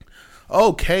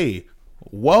Okay,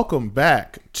 welcome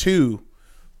back to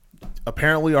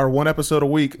apparently our one episode a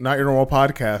week, not your normal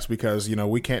podcast, because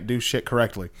we can't do shit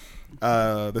correctly.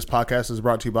 This podcast is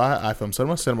brought to you by iFilm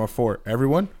Cinema for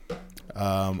everyone.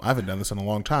 I haven't done this in a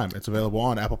long time. It's available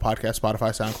on Apple Podcasts,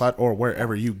 Spotify, SoundCloud, or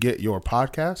wherever you get your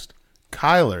podcast.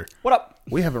 Kyler, what up?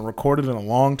 We haven't recorded in a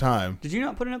long time. Did you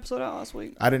not put an episode out last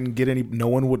week? I didn't get any. No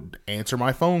one would answer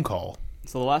my phone call.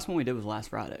 So the last one we did was last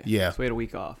Friday. Yeah. So we had a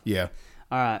week off. Yeah.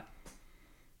 All right.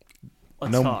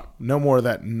 Let's talk. No more of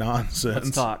that nonsense. Let's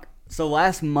talk. So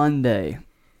last Monday,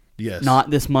 yes,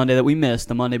 not this Monday that we missed,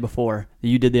 the Monday before,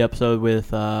 you did the episode with,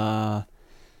 crap,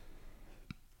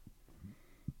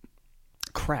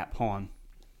 hold on.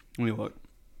 Let me look.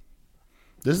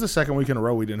 This is the second week in a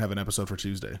row we didn't have an episode for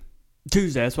Tuesday.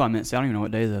 Tuesday, that's what I meant. See, I don't even know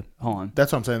what day hold on.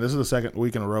 That's what I'm saying. This is the second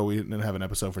week in a row we didn't have an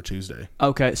episode for Tuesday.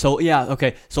 Okay, so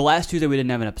last Tuesday we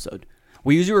didn't have an episode.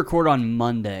 We usually record on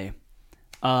Monday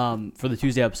for the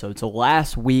Tuesday episode. So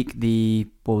last week,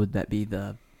 what would that be,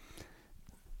 the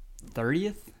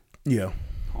 30th? Yeah.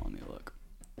 Hold on, let me look.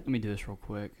 Let me do this real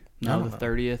quick. No, the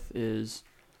 30th is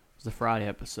the Friday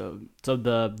episode. So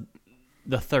the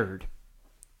 3rd.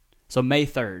 So May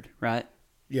 3rd, right?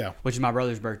 Yeah. Which is my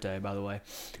brother's birthday, by the way.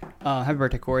 Happy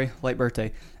birthday, Corey. Late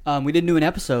birthday. We didn't do an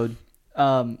episode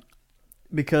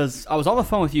because I was on the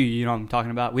phone with you. You know what I'm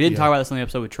talking about. We didn't talk about this on the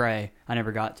episode with Trey. I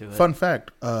never got to it. Fun fact,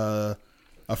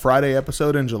 a Friday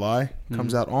episode in July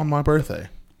comes out on my birthday.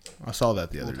 I saw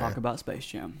that the other day. Talk about Space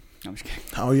Jam. I'm just kidding.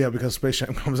 Oh, yeah, because Space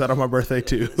Jam comes out on my birthday,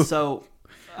 too. So,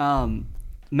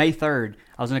 May 3rd,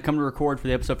 I was going to come to record for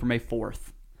the episode for May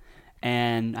 4th.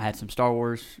 And I had some Star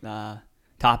Wars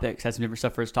topics, had some different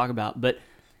stuff for us to talk about. But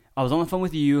I was on the phone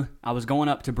with you. I was going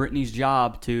up to Brittany's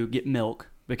job to get milk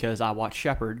because I watch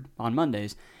Shepherd on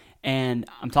Mondays. And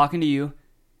I'm talking to you.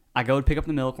 I go to pick up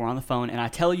the milk. We're on the phone. And I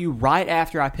tell you right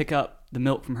after I pick up the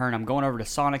milk from her and I'm going over to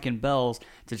Sonic and Bell's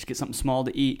to just get something small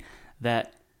to eat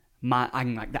that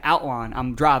the outline,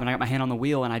 I'm driving, I got my hand on the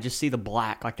wheel and I just see the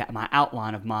black, like that, my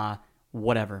outline of my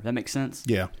whatever. That makes sense?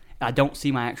 Yeah. I don't see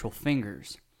my actual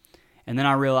fingers. And then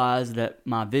I realized that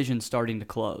my vision's starting to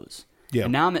close. Yeah.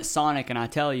 And now I'm at Sonic and I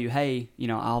tell you, hey,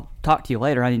 I'll talk to you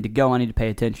later. I need to go. I need to pay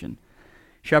attention.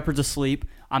 Shepard's asleep.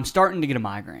 I'm starting to get a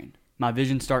migraine. My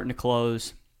vision's starting to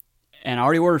close. And I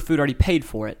already ordered food, already paid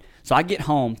for it. So I get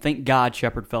home. Thank God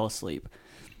Shepard fell asleep.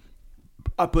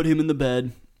 I put him in the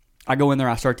bed. I go in there.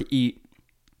 I start to eat.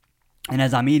 And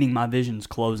as I'm eating, my vision's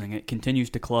closing. It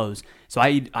continues to close. So I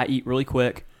eat really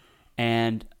quick.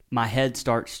 And my head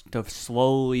starts to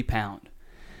slowly pound.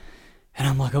 And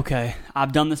I'm like, okay,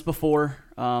 I've done this before.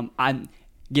 I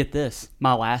get this.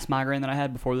 My last migraine that I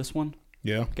had before this one.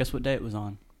 Yeah. Guess what day it was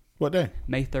on? What day?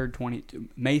 May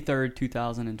 3rd,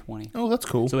 2020. Oh, that's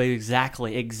cool. So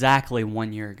exactly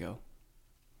 1 year ago.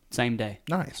 Same day.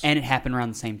 Nice. And it happened around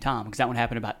the same time because that one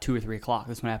happened about 2 or 3 o'clock.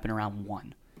 This one happened around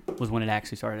 1 was when it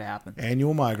actually started to happen.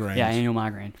 Annual migraine. Yeah, annual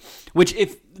migraine. Which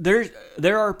if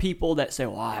there are people that say,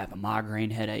 well, I have a migraine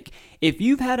headache. If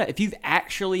you've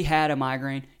actually had a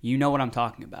migraine, you know what I'm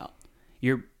talking about.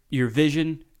 Your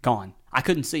vision gone. I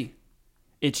couldn't see.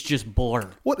 It's just blur.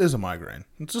 What is a migraine?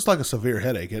 It's just like a severe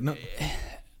headache, isn't it?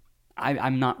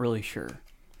 I'm not really sure.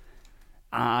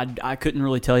 I couldn't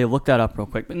really tell you. Look that up real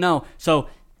quick. But no, so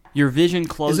your vision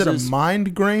closes. Is it a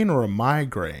mind-grain or a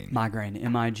migraine? Migraine.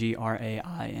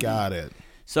 M-I-G-R-A-I-N. Got it.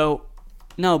 So,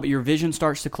 no, but your vision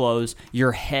starts to close.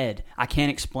 Your head, I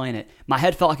can't explain it. My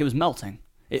head felt like it was melting.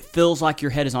 It feels like your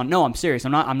head is on. No, I'm serious.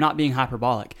 I'm not being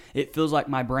hyperbolic. It feels like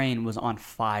my brain was on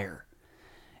fire.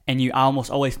 And I almost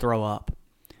always throw up.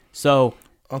 So,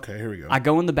 okay, here we go. I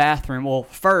go in the bathroom. Well,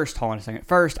 first, hold on a second.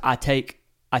 First, I take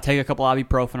a couple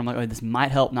ibuprofen. I'm like, oh, this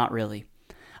might help. Not really.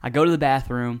 I go to the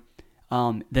bathroom.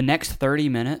 The next 30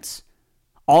 minutes,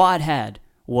 all I'd had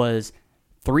was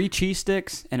 3 cheese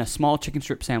sticks and a small chicken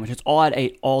strip sandwich. That's all I'd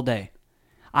ate all day.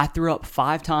 I threw up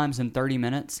 5 times in 30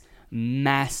 minutes.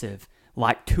 Massive.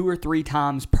 Like 2 or 3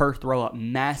 times per throw up.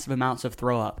 Massive amounts of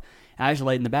throw up. And I just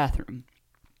laid in the bathroom.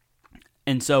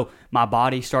 And so my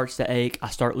body starts to ache. I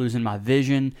start losing my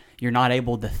vision. You're not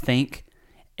able to think.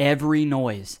 Every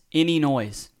noise, any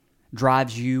noise,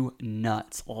 drives you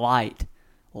nuts. Light.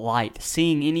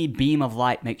 Seeing any beam of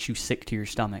light makes you sick to your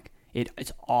stomach.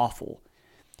 It's awful.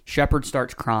 Shepard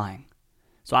starts crying.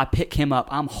 So I pick him up.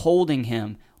 I'm holding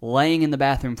him, laying in the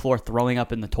bathroom floor, throwing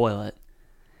up in the toilet.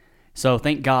 So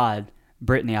thank God,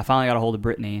 Brittany, I finally got a hold of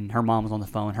Brittany, and her mom was on the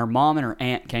phone. Her mom and her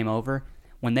aunt came over.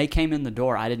 When they came in the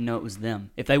door, I didn't know it was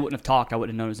them. If they wouldn't have talked, I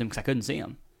wouldn't have known it was them because I couldn't see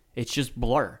them. It's just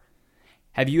blur.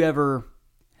 Have you ever...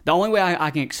 The only way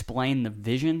I can explain the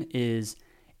vision is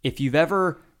if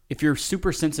you're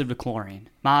super sensitive to chlorine.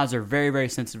 My eyes are very, very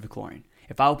sensitive to chlorine.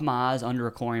 If I open my eyes under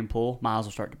a chlorine pool, my eyes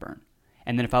will start to burn.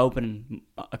 And then if I open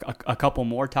a couple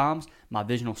more times, my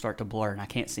vision will start to blur and I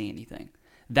can't see anything.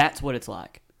 That's what it's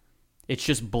like. It's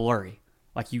just blurry.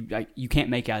 Like you can't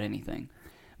make out anything.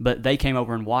 But they came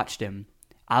over and watched him.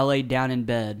 I laid down in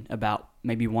bed about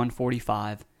maybe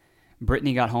 1:45.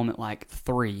 Brittany got home at like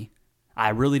 3. I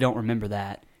really don't remember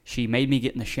that. She made me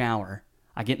get in the shower.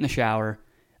 I get in the shower.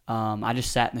 I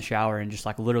just sat in the shower and just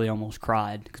like literally almost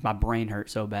cried because my brain hurt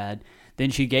so bad.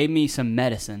 Then she gave me some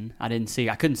medicine. I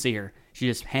couldn't see her. She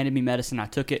just handed me medicine. I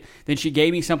took it. Then she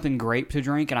gave me something grape to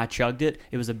drink and I chugged it.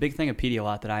 It was a big thing of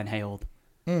Pedialyte that I inhaled.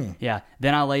 Yeah.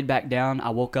 Then I laid back down.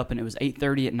 I woke up and it was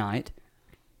 8:30 at night.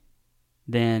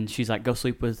 Then she's like, go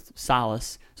sleep with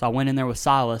Silas. So I went in there with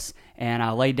Silas and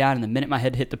I laid down and the minute my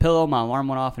head hit the pillow, my alarm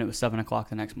went off and it was 7 o'clock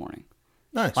the next morning.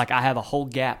 Nice. Like I have a whole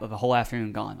gap of a whole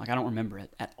afternoon gone. Like I don't remember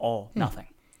it at all. Nothing.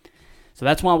 So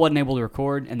that's why I wasn't able to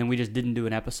record, and then we just didn't do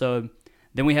an episode.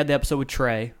 Then we had the episode with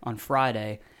Trey on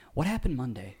Friday. What happened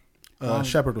Monday?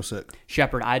 Shepard was sick.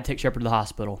 Shepard. I had to take Shepard to the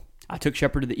hospital. I took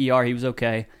Shepard to the ER. He was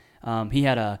okay. He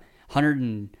had a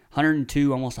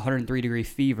 102, almost 103 degree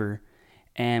fever.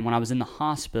 And when I was in the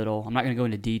hospital, I'm not going to go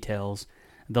into details,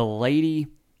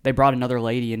 they brought another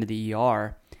lady into the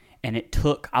ER, and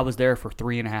I was there for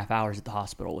 3.5 hours at the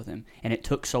hospital with him. And it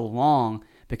took so long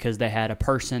because they had a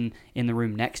person in the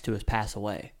room next to us pass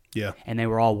away. Yeah. And they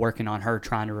were all working on her,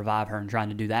 trying to revive her and trying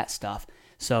to do that stuff.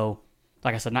 So,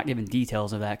 like I said, not giving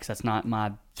details of that because that's not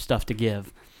my stuff to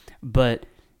give. But,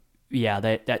 yeah,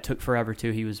 that took forever,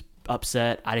 too. He was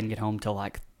upset. I didn't get home till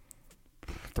like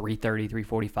 3:30,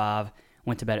 3:45.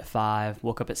 Went to bed at 5,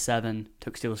 woke up at 7,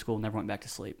 took Steele to school, never went back to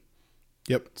sleep.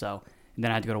 Yep. So, and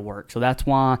then I had to go to work. So that's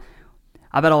why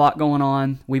I've had a lot going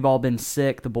on. We've all been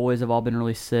sick. The boys have all been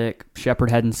really sick.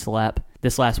 Shepard hadn't slept.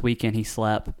 This last weekend, he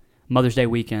slept. Mother's Day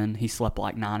weekend, he slept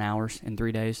like 9 hours in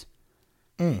 3 days.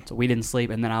 So we didn't sleep.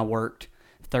 And then I worked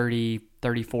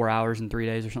 34 hours in 3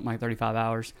 days or something like 35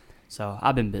 hours. So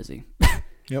I've been busy.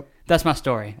 Yep. That's my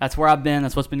story. That's where I've been.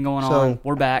 That's what's been going on.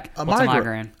 We're back. What's a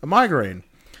migraine? A migraine.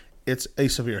 It's a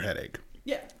severe headache.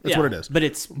 Yeah. That's what it is. But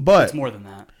it's more than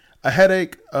that. A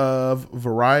headache of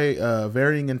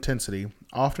varying intensity,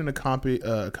 often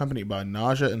accompanied by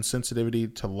nausea and sensitivity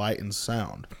to light and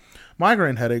sound.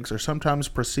 Migraine headaches are sometimes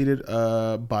preceded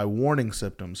by warning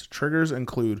symptoms. Triggers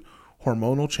include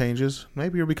hormonal changes.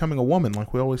 Maybe you're becoming a woman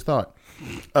like we always thought.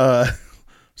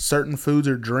 Certain foods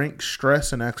or drinks,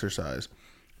 stress, and exercise.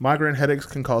 Migraine headaches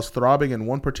can cause throbbing in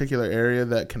one particular area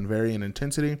that can vary in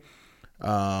intensity.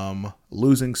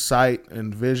 Losing sight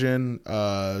and vision,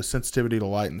 sensitivity to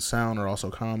light and sound are also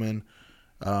common.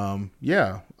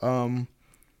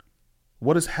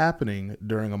 What is happening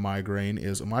during a migraine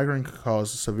is a migraine can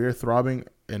cause severe throbbing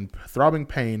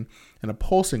pain and a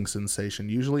pulsing sensation,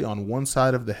 usually on one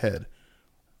side of the head.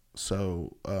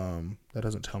 So, that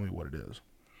doesn't tell me what it is.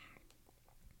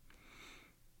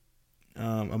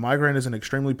 A migraine is an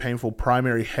extremely painful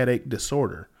primary headache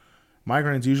disorder.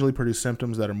 Migraines usually produce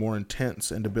symptoms that are more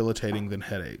intense and debilitating than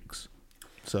headaches.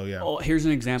 So, yeah. Well, here's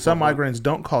an example. Some migraines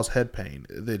don't cause head pain.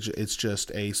 It's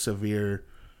just a severe...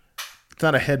 It's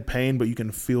not a head pain, but you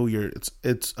can feel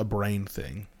it's a brain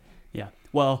thing. Yeah.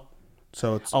 Well,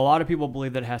 so it's a lot of people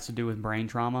believe that it has to do with brain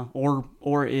trauma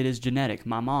or it is genetic.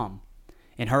 My mom,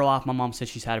 in her life, my mom said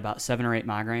she's had about 7 or 8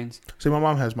 migraines. See, my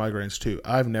mom has migraines too.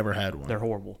 I've never had one. They're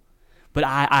horrible. But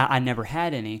I never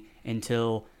had any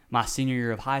until my senior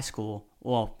year of high school.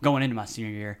 Well, going into my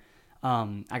senior year,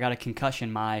 I got a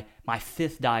concussion, my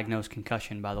 5th diagnosed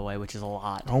concussion, by the way, which is a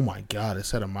lot. Oh, my God. It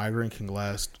said a migraine can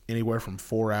last anywhere from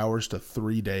 4 hours to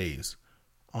 3 days.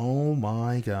 Oh,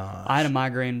 my gosh. I had a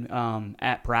migraine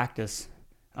at practice.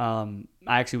 I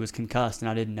actually was concussed, and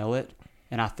I didn't know it.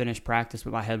 And I finished practice,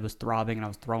 but my head was throbbing, and I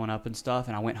was throwing up and stuff.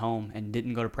 And I went home and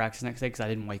didn't go to practice the next day because I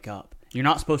didn't wake up. You're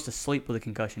not supposed to sleep with a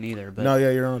concussion either. But no,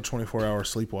 yeah, you're on a 24-hour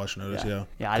sleep watch notice, yeah.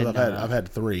 Yeah, I didn't know that. I've had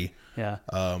 3. Yeah.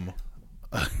 Well,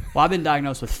 I've been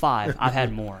diagnosed with 5. I've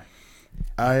had more.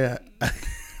 Did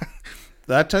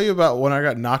I tell you about when I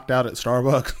got knocked out at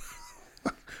Starbucks?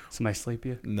 Somebody sleep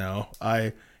you? No.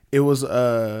 You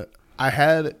remember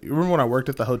when I worked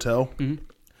at the hotel? Mm-hmm.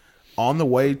 On the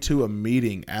way to a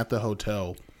meeting at the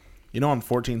hotel, on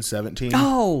 1417?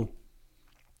 Oh!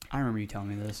 I remember you telling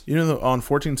me this. On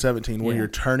 1417, when you're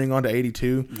turning onto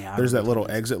 82, there's that little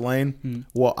exit lane. Mm-hmm.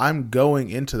 Well, I'm going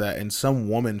into that, and some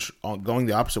woman going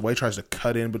the opposite way tries to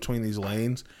cut in between these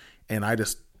lanes, and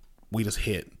we just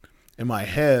hit. And my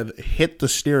head hit the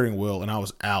steering wheel, and I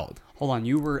was out. Hold on,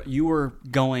 you were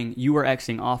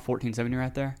exiting off 1470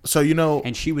 right there? So,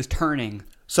 and she was turning.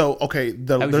 So, okay,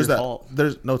 fault.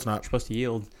 No, it's not. You're supposed to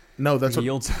yield. No, that's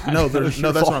yield sign. No, that's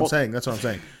what I'm saying. That's what I'm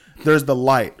saying. There's the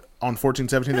light on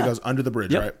 1417 that goes under the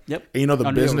bridge, Yep, right? yep. And you know the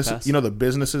Under the business. overpass. You know the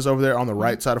businesses over there on the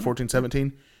right side of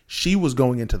 1417. She was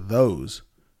going into those.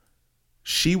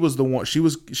 She was the one. She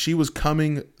was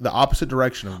coming the opposite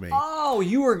direction of me. Oh,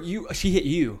 she hit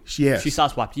you. Yes. She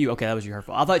sideswiped you. Okay, that was your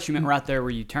fault. I thought you meant right there where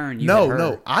you turn. You No, hit her.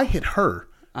 no, I hit her.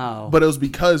 Oh. But it was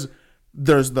because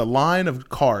there's the line of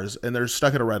cars and they're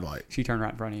stuck at a red light. She turned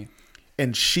right in front of you.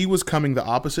 And she was coming the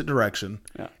opposite direction.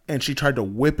 Yeah. And she tried to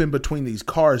whip in between these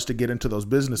cars to get into those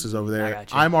businesses over I there.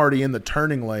 got you. I'm already in the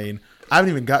turning lane. I haven't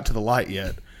even got to the light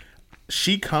yet.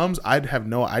 She comes. I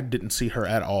didn't see her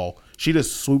at all. She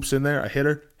just swoops in there. I hit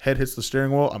her. Head hits the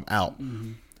steering wheel. I'm out.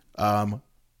 Mm-hmm.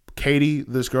 Katie,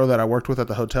 this girl that I worked with at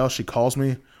the hotel, she calls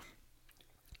me.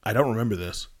 I don't remember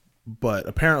this, but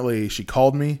apparently she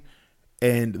called me,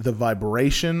 and the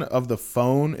vibration of the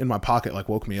phone in my pocket like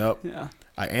woke me up. Yeah.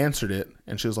 I answered it,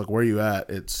 and she was like, "Where are you at?"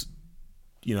 It's,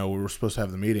 we were supposed to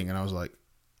have the meeting, and I was like,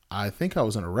 "I think I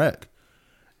was in a wreck."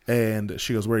 And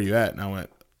she goes, "Where are you at?" And I went,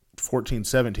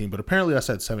 1417, but apparently I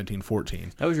said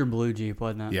 1714. That was your blue Jeep,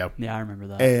 wasn't it? Yeah. Yeah, I remember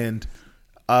that. And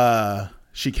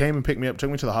she came and picked me up,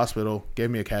 took me to the hospital, gave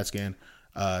me a CAT scan,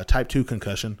 type 2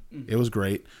 concussion. It was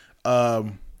great.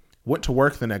 Went to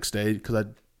work the next day because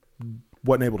I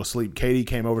wasn't able to sleep. Katie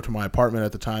came over to my apartment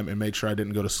at the time and made sure I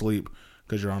didn't go to sleep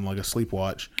because you're on like a sleep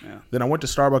watch. Yeah. Then I went to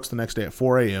Starbucks the next day at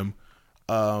 4 a.m.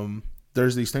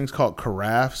 There's these things called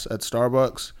carafes at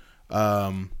Starbucks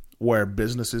where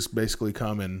businesses basically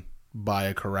come and buy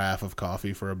a carafe of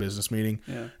coffee for a business meeting.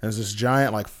 Yeah. And it's this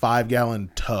giant like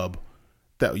 5-gallon tub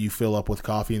that you fill up with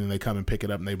coffee, and then they come and pick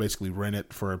it up, and they basically rent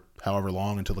it for however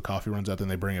long until the coffee runs out, then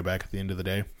they bring it back at the end of the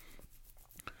day.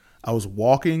 I was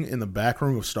walking in the back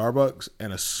room of Starbucks,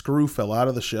 and a screw fell out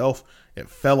of the shelf. It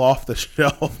fell off the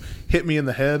shelf, hit me in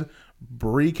the head.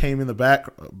 Bree came in the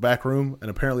back room, and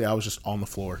apparently I was just on the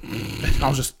floor. I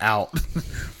was just out.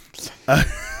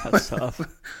 That's tough.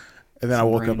 And then I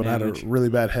woke up brain and I had a damage. really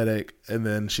bad headache, and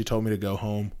then she told me to go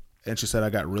home, and she said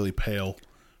I got really pale.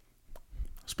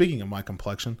 Speaking of my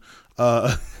complexion,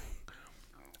 I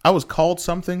was called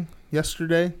something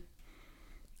yesterday, and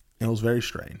it was very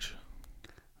strange.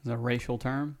 Is that a racial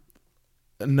term?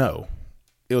 No,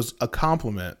 it was a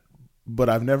compliment, but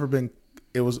I've never been.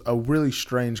 It was a really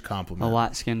strange A compliment.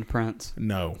 light-skinned prince.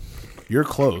 No, you're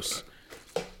close.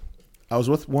 I was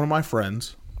with one of my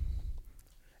friends,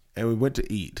 and we went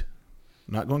to eat.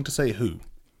 I'm not going to say who.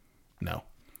 No.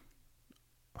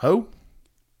 Who?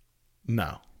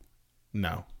 No.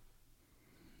 No.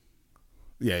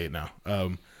 Yeah,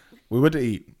 no. We went to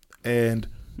eat, and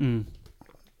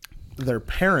their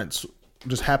parents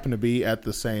just happened to be at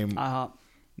the same. IHOP.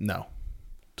 No.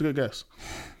 It's a good guess.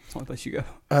 It's the only place you go.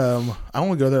 I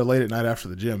only go there late at night after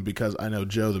the gym because I know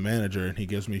Joe, the manager, and he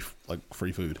gives me like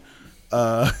free food. You're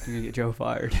gonna get Joe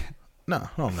fired. No,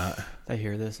 I'm not. They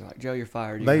hear this, they're like, Joe, you're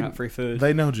fired. They You're not free food.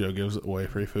 They know Joe gives away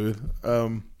free food.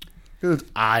 It's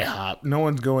IHOP. No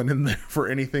one's going in there for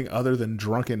anything other than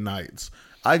drunken nights.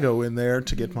 I go in there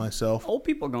to get myself. Old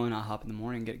people go in IHOP in the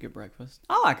morning and get a good breakfast.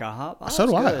 I like IHOP. IHOP's So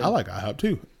do I. good. I like IHOP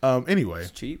too. Anyway,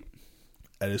 It's cheap.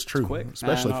 that is true, Quick.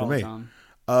 especially Not for all the me.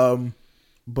 time.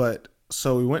 But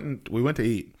so we went to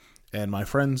eat, and my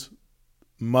friend's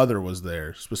mother was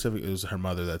there. Specifically, it was her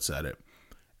mother that said it,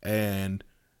 and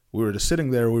we were just sitting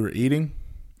there. We were eating,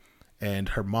 and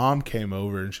her mom came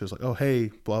over, and she was like, "Oh, hey,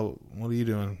 blah, what are you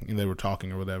doing?" And they were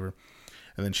talking or whatever,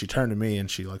 and then she turned to me and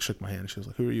she like shook my hand. She was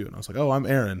like, "Who are you?" And I was like, "Oh, I'm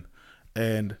Aaron,"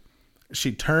 and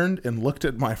she turned and looked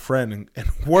at my friend and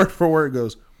word for word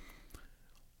goes,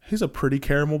 "He's a pretty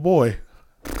caramel boy."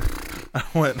 I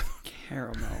went,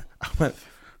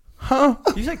 huh?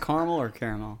 Do you say caramel or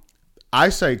caramel? I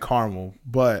say caramel,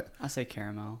 but I say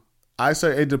caramel. I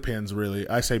say it depends really.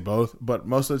 I say both, but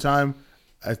most of the time,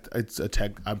 it's a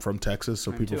I'm from Texas,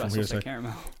 so people I from still here say say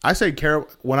caramel. I say caramel.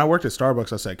 When I worked at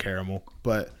Starbucks, I said caramel,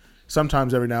 but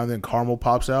sometimes every now and then caramel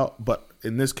pops out. But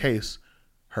in this case,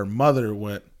 her mother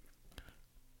went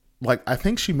like I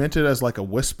think she meant it as like a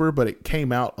whisper, but it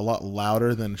came out a lot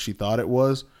louder than she thought it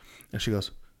was, and she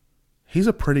goes, "He's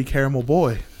a pretty caramel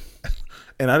boy,"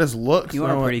 and I just looked. You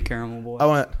and are I a went- pretty caramel boy. I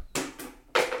went.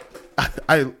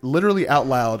 I literally out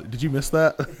loud. Did you miss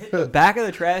that? The back of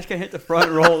the trash can hit the front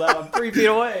and roll out. I'm 3 feet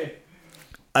away.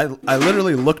 I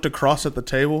literally looked across at the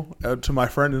table to my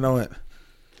friend and I went,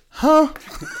 "Huh?"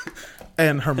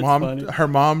 And funny. her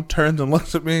mom turns and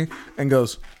looks at me and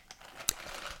goes,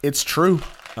 "It's true."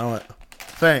 I went,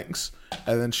 "Thanks."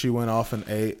 And then she went off and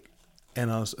ate. And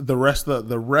I was the rest of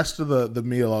the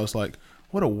meal. I was like,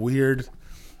 "What a weird,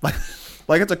 like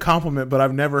it's a compliment, but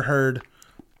I've never heard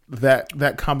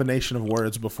that combination of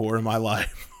words before in my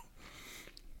life."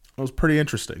 It was pretty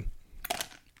interesting.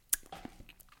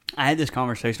 I had this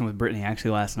conversation with Brittany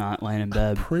actually last night, laying in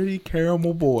bed, Pretty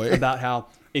caramel boy. about how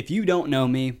if you don't know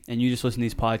me and you just listen to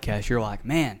these podcasts, you're like,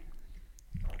 man,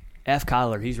 F.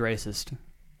 Kyler, he's racist.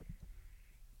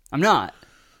 I'm not.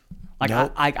 Like,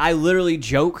 Nope. I literally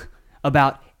joke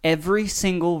about every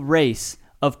single race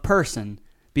of person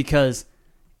because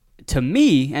to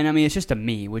me, and I mean, it's just a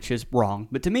me, which is wrong,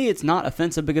 but to me, it's not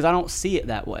offensive because I don't see it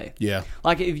that way. Yeah.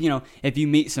 Like, if you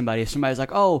meet somebody, if somebody's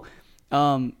like, oh,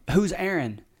 who's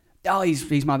Aaron? Oh,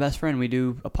 he's my best friend. We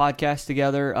do a podcast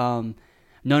together.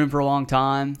 Known him for a long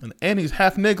time. And he's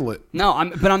half niglet.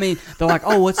 No, but I mean, they're like,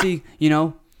 oh, what's he,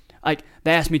 like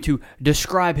they asked me to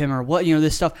describe him or what,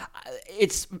 this stuff.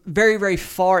 It's very, very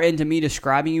far into me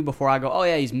describing you before I go, oh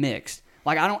yeah, he's mixed.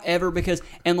 Like I don't ever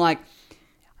and like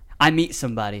I meet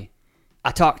somebody,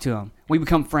 I talk to him, we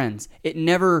become friends. It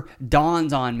never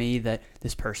dawns on me that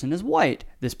this person is white,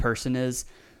 this person is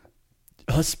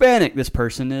Hispanic, this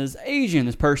person is Asian,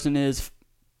 this person is,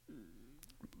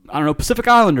 I don't know, Pacific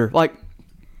Islander. Like,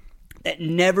 it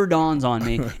never dawns on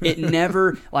me. It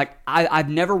never, like, I've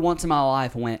never once in my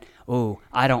life went, oh,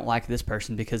 I don't like this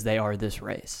person because they are this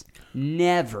race.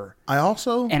 Never.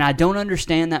 And I don't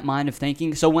understand that mind of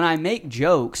thinking. So when I make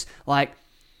jokes, like,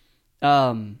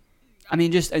 and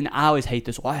I always hate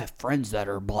this. Well, I have friends that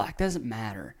are black. Doesn't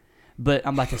matter. But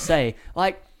I'm about to say,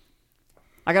 like,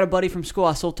 I got a buddy from school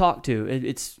I still talk to.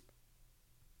 It's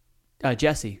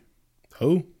Jesse.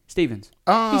 Who? Stevens.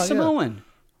 Ah, he's Samoan. Yeah.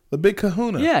 The big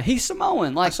kahuna. Yeah, he's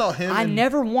Samoan. Like, I saw him. I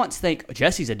never once think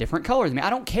Jesse's a different color than me. I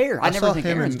don't care. I never think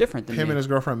Aaron's different than me. Him and his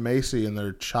girlfriend Macy and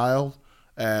their child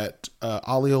at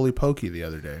Ali Oli Pokey the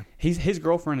other day. His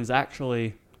girlfriend is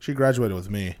actually... She graduated with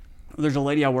me. There's a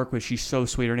lady I work with. She's so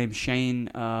sweet. Her name's Shane...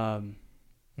 Not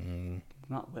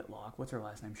Whitlock. What's her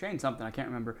last name? Shane something. I can't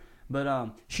remember. But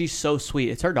she's so sweet.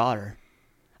 It's her daughter.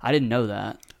 I didn't know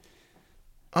that.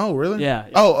 Oh, really? Yeah.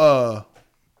 Oh,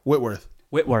 Whitworth.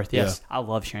 Whitworth, yes. Yeah. I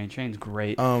love Shane. Shane's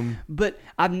great. But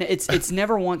it's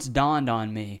never once dawned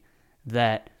on me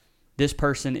that this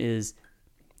person is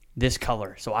this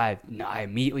color. So I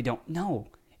immediately don't know.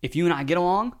 If you and I get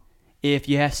along, if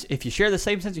you share the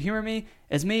same sense of humor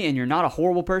as me, and you're not a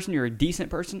horrible person, you're a decent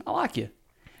person, I like you.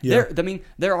 Yeah.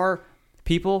 There are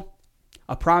people,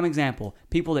 a prime example,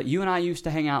 people that you and I used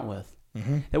to hang out with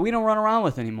that we don't run around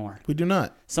with anymore. We do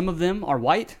not. Some of them are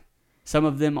white. Some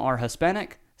of them are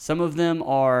Hispanic. Some of them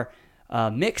are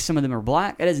mixed. Some of them are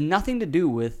black. It has nothing to do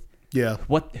with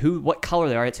what color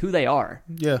they are. It's who they are.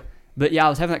 Yeah. But yeah, I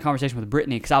was having that conversation with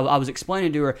Brittany because I was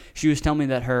explaining to her. She was telling me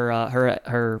that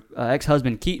her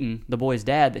ex-husband Keaton, the boy's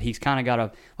dad, that he's kind of got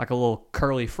a little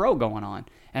curly fro going on.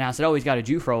 And I said, oh, he's got a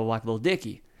Jew fro like a little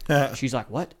Dickie. She's like,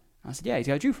 what? I said, yeah, he's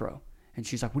got a Jew fro. And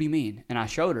she's like, what do you mean? And I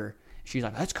showed her. She's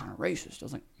like, that's kind of racist. I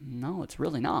was like, no, it's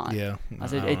really not. Yeah. I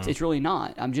said, it's really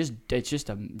not. It's just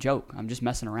a joke. I'm just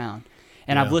messing around.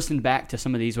 And I've listened back to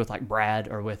some of these with like Brad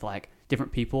or with like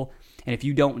different people. And if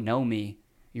you don't know me,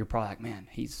 you're probably like, man,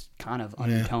 he's kind of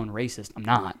undertone racist. I'm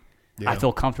not. Yeah. I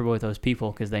feel comfortable with those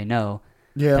people because they know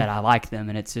that I like them.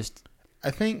 And it's just,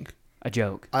 I think, a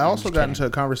joke. I also got into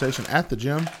a conversation at the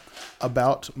gym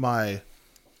about my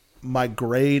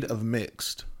grade of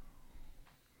mixed.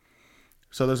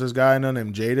 So there's this guy I know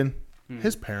named Jaden.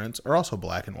 His parents are also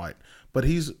black and white, but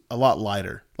he's a lot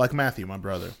lighter, like Matthew, my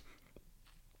brother.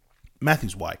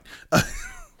 Matthew's white.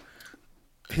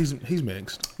 He's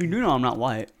mixed. You do know I'm not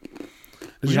white.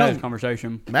 We had this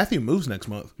conversation. Matthew moves next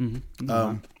month.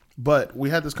 But we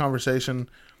had this conversation,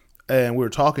 and we were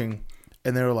talking,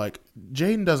 and they were like,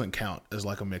 Jaden doesn't count as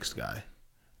like a mixed guy.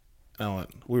 And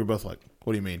we were both like,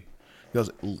 what do you mean? He goes,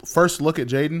 first look at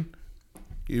Jaden,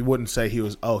 you wouldn't say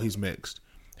he's mixed.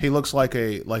 He looks like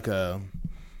a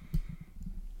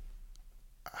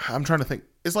I'm trying to think.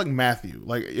 It's like Matthew.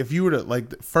 Like if you were to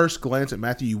like first glance at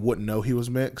Matthew, you wouldn't know he was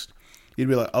mixed. You'd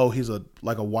be like, oh, he's a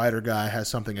whiter guy, has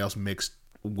something else mixed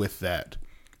with that.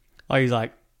 Oh, he's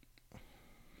like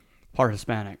part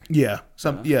Hispanic. Yeah.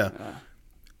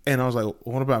 And I was like,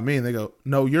 what about me? And they go,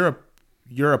 no, you're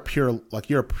a pure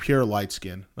light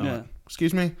skin. Went,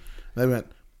 excuse me? And they went,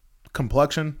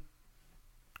 complexion.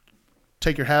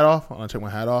 Take your hat off. I took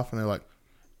my hat off, and they're like,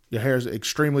 your hair is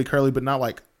extremely curly, but not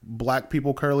like black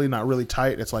people curly, not really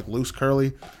tight. It's like loose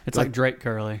curly. It's like Drake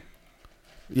curly.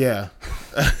 Yeah.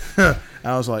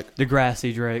 I was like,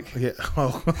 Degrassi Drake. Yeah.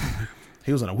 Oh,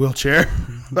 he was in a wheelchair.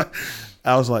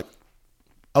 I was like,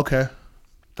 okay,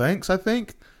 thanks. I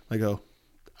think they go.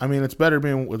 I mean, it's better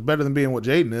than being what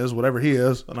Jaden is, whatever he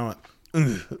is. And I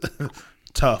went,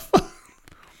 tough.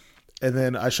 And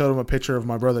then I showed them a picture of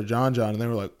my brother John, and they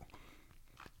were like,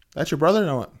 that's your brother? And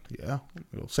I went, yeah.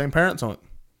 Same parents? I went,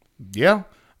 yeah.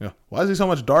 Why is he so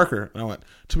much darker? And I went,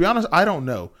 to be honest, I don't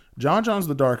know. John John's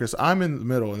the darkest. I'm in the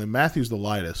middle, and then Matthew's the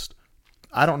lightest.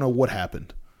 I don't know what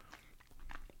happened.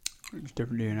 It's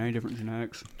different DNA, different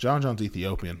genetics. John John's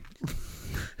Ethiopian.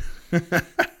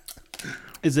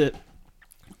 Is it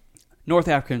North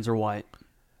Africans are white?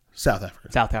 South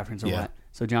African. South Africans are Yeah. white.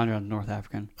 So John John's North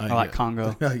African. Or Yeah. like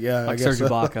Congo. Yeah, Like I guess Serge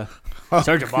Ibaka.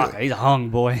 Serge Ibaka, he's a hung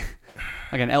boy.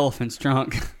 Like an elephant's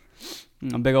trunk.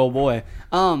 A big old boy.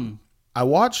 I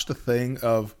watched a thing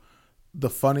of the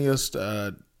funniest.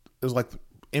 It was like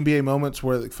NBA moments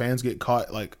where the fans get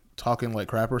caught like talking like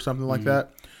crap or something like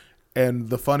that. And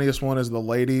the funniest one is the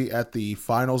lady at the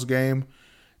finals game,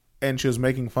 and she was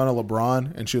making fun of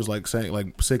LeBron, and she was like saying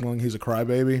like signaling he's a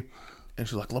crybaby, and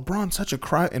she's like, LeBron's such a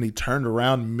cry, and he turned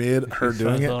around mid her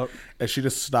doing it, and she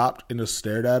just stopped and just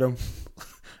stared at him,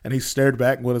 and he stared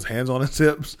back with his hands on his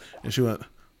hips, and she went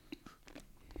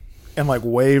and like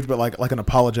waved, but like an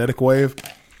apologetic wave.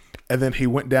 And then he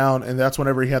went down, and that's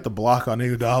whenever he had the block on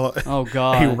Iguodala. Oh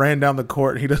God! He ran down the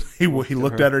court. He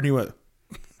looked at her and he went,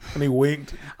 and he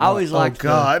winked. I always liked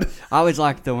God. I always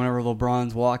liked the whenever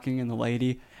LeBron's walking and the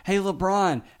lady, hey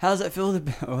LeBron, how's it feel to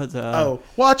be?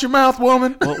 Watch your mouth,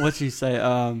 woman. What'd she say? Hey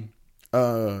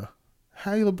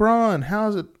LeBron,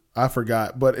 how's it? I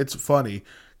forgot, but it's funny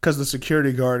because the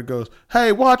security guard goes,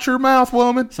 hey, watch your mouth,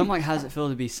 woman. Something like, how's it feel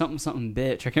to be something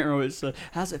bitch? I can't remember what it said.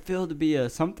 How's it feel to be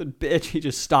a something bitch? He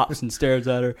just stops and stares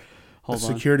at her. Hold The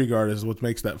on. security guard is what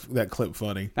makes that clip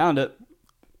funny. Found it.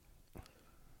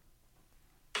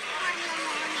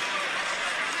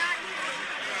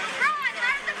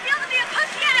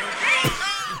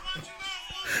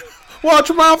 Watch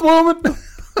your mouth, woman.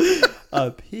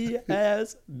 A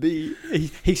PSB.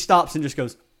 He stops and just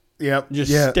goes, Yep.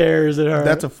 just stares at her.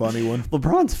 That's a funny one.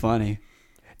 LeBron's funny.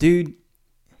 Dude,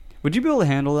 would you be able to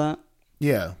handle that?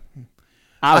 Yeah.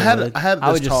 I this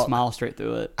would just talk. smile straight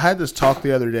through it. I had this talk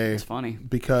the other day. It's funny.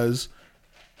 Because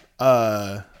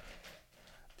I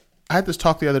had this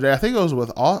talk the other day. I think it was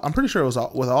with I'm pretty sure it was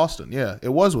with Austin. Yeah, it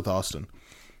was with Austin.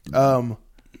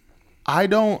 I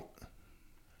don't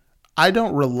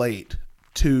relate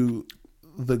to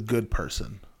the good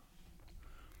person.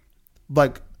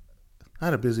 Like, I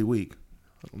had a busy week.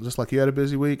 Just like you had a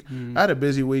busy week. I had a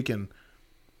busy week and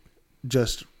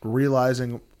just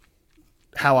realizing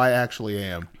how I actually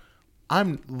am.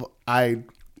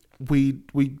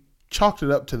 We chalked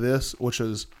it up to this, which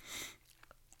is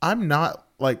I'm not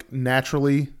like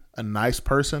naturally a nice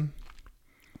person.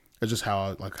 It's just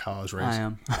how I was raised. I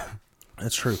am.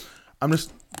 That's true.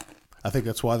 I think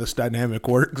that's why this dynamic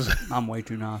works. I'm way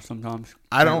too nice sometimes.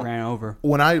 I don't ran over.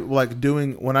 when I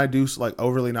do like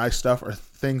overly nice stuff or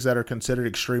things that are considered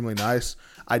extremely nice,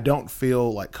 I don't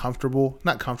feel like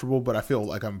not comfortable, but I feel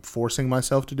like I'm forcing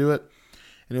myself to do it.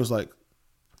 And it was like,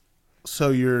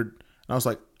 and I was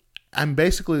like,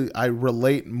 I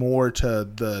relate more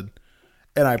to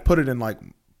and I put it in like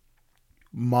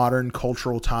modern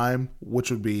cultural time,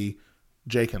 which would be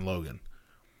Jake and Logan.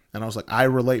 And I was like, I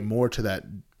relate more to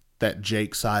that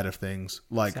Jake side of things.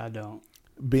 Like, I don't.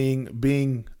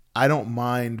 I don't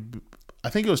mind. I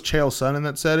think it was Chael Sonnen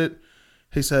that said it.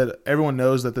 He said, everyone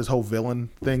knows that this whole villain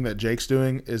thing that Jake's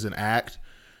doing is an act.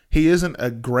 He isn't a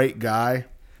great guy,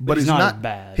 but he's not as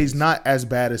bad. He's not as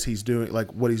bad as he's doing,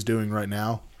 like what he's doing right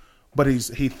now. But he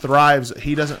thrives.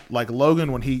 He doesn't like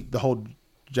Logan when the whole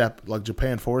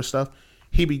Japan Force stuff.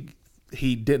 He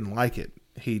didn't like it.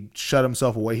 He shut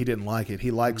himself away. He didn't like it.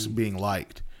 He likes being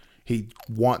liked. He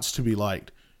wants to be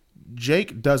liked.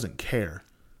 Jake doesn't care.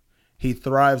 He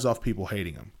thrives off people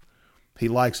hating him. He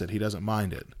likes it. He doesn't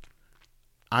mind it.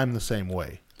 I'm the same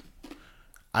way.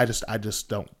 I just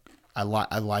don't. I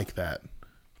like that.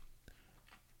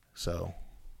 So,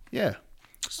 yeah.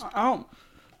 I don't.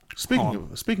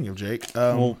 Speaking of Jake,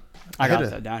 Well, I got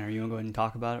that down here. You want to go ahead and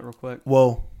talk about it real quick?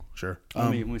 Well, sure.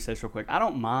 Let me say this real quick. I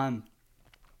don't mind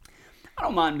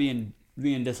being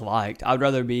disliked. I'd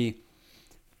rather be.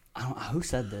 Who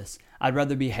said this? I'd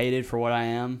rather be hated for what I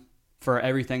am, for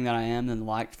everything that I am, than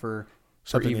liked for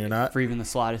Something you're not. for even the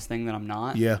slightest thing that I'm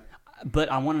not. Yeah. But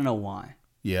I want to know why.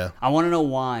 Yeah. I want to know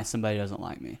why somebody doesn't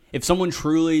like me. If someone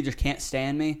truly just can't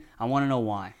stand me, I want to know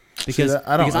why. Because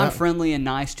I'm friendly and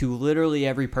nice to literally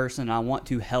every person I want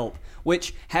to help,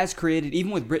 which has created,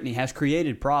 even with Brittany, has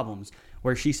created problems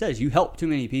where she says you help too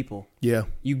many people. Yeah.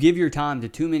 You give your time to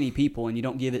too many people and you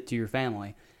don't give it to your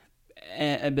family.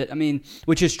 But I mean,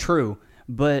 which is true.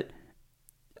 But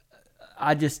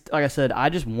I just, like I said, I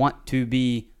just want to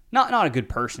be not a good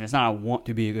person. It's not I want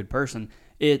to be a good person.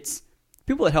 It's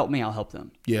people that help me, I'll help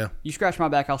them. Yeah. You scratch my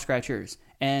back, I'll scratch yours.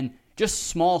 And just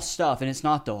small stuff. And it's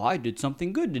not, though, I did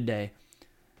something good today.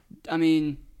 I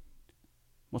mean,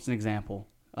 what's an example?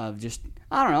 of just,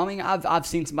 I don't know. I mean, I've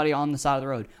seen somebody on the side of the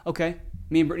road. Okay,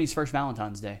 me and Brittany's first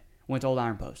Valentine's Day went to Old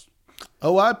Iron Post.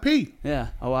 OIP. Yeah,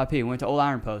 OIP. Went to Old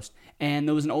Iron Post. And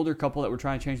there was an older couple that were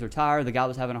trying to change their tire. The guy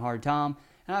was having a hard time.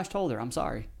 And I just told her, I'm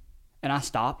sorry. And I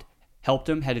stopped, helped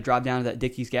him, had to drive down to that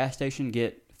Dickey's gas station,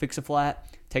 fix a flat,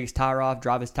 take his tire off,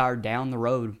 drive his tire down the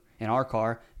road in our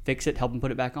car, fix it, help him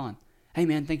put it back on. Hey,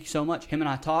 man, thank you so much. Him and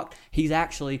I talked. He's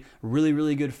actually really,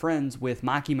 really good friends with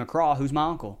Mikey McCraw, who's my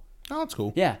uncle. Oh, that's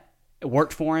cool. Yeah. It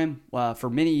worked for him for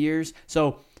many years.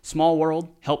 So, small world,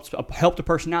 helped a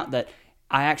person out that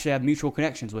I actually have mutual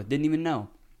connections with, didn't even know.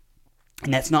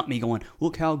 And that's not me going,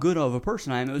 look how good of a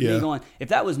person I am. It was me going, if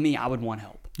that was me, I would want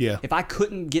help. Yeah. If I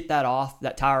couldn't get that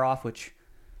tire off, which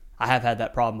I have had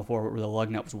that problem before where the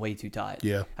lug nut was way too tight.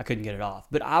 Yeah. I couldn't get it off.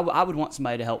 But I would want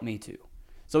somebody to help me too.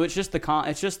 So it's just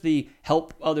the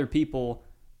help other people,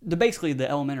 basically the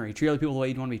elementary, treat other people the way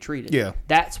you'd want to be treated. Yeah.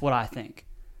 That's what I think.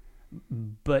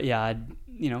 But yeah,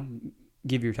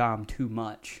 give your time too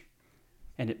much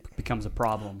and it becomes a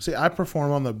problem. See, I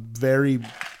perform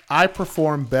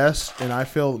best and I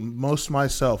feel most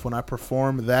myself when I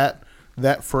perform that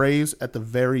phrase at the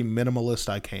very minimalist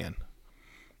I can.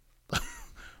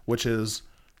 which is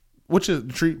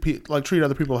treat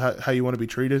other people how you want to be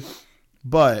treated,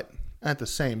 but at the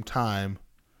same time,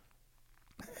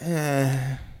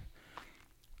 if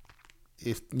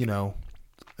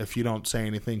you don't say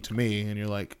anything to me and you're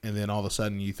like, and then all of a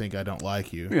sudden you think I don't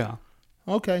like you. Yeah.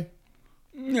 Okay.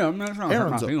 Yeah, that's not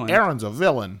Aaron's a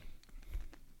villain.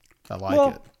 I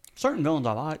like it. Certain villains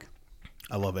I like.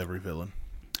 I love every villain.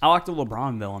 I like the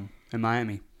LeBron villain in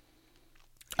Miami.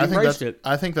 He I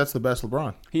think that's the best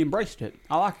LeBron. He embraced it.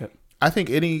 I like it. I think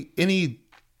any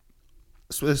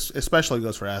especially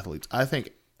goes for athletes. I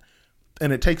think,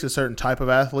 and it takes a certain type of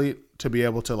athlete to be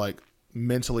able to like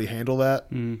mentally handle that.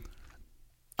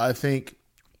 I think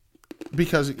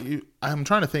because I'm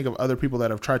trying to think of other people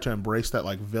that have tried to embrace that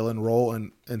like villain role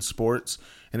in sports,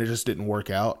 and it just didn't work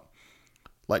out.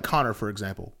 Like Connor, for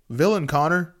example, villain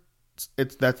Connor.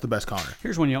 That's the best Connor.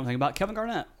 Here's one you don't think about: Kevin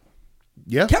Garnett.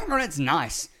 Yeah, Kevin Garnett's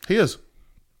nice. He is.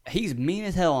 He's mean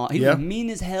as hell. He's mean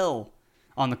as hell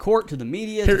on the court to the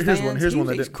media. Here's one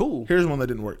that cool. Here's one that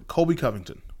didn't work. Colby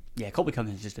Covington. Yeah, Colby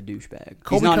Covington's just a douchebag.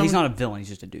 He's not a villain. He's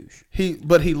just a douche. He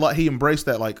embraced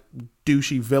that like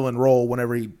douchey villain role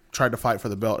whenever he tried to fight for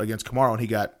the belt against Kamaru, and he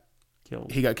got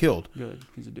killed. Good.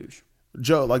 He's a douche.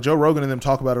 Joe Rogan and them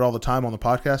talk about it all the time on the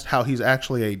podcast. How he's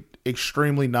actually a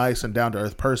extremely nice and down to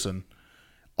earth person.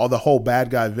 All the whole bad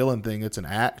guy villain thing, it's an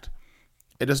act.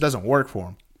 It just doesn't work for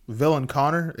him. Villain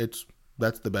Connor,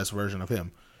 that's the best version of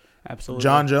him. Absolutely.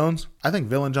 John Jones, I think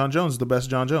villain John Jones is the best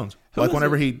John Jones.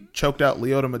 Whenever he choked out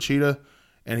Lyoto Machida,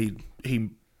 and he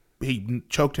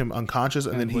choked him unconscious,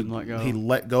 and then he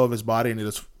let go of his body and he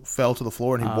just fell to the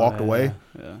floor and he walked away.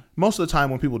 Yeah. Most of the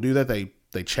time when people do that, they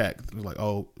check. They're like,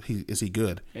 oh, is he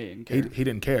good? He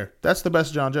didn't care. That's the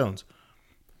best John Jones.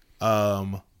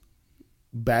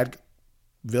 Bad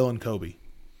villain Kobe.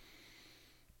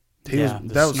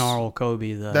 Snarl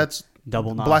Kobe. That's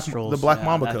double nostrils. The Black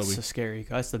Mamba that's Kobe. That's scary.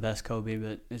 That's the best Kobe,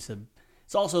 but it's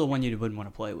also the one you wouldn't want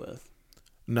to play with.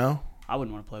 No, I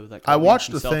wouldn't want to play with that Kobe. I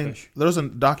watched the thing. There was a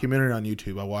documentary on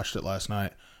YouTube. I watched it last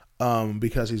night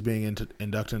because he's being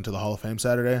inducted into the Hall of Fame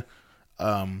Saturday.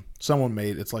 Someone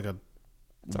made it's like a.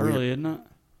 It's early, isn't it?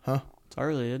 Huh? It's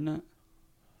early, isn't it?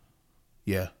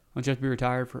 Yeah. Don't you have to be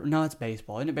retired for? No, it's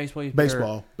baseball. Isn't it baseball?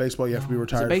 Baseball. You have to be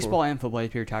retired. Baseball and football. You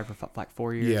have to be retired for like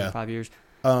 4 years or 5 years.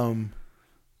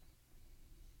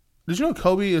 Did you know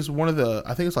Kobe is one of the?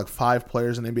 I think it's like 5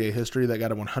 players in NBA history that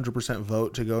got a 100%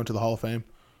 vote to go into the Hall of Fame.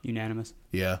 Unanimous.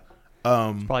 Yeah.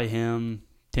 It's probably him,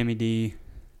 Timmy D,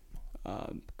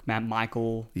 Matt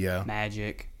Michael. Yeah.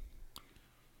 Magic.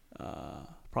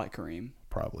 Probably Kareem.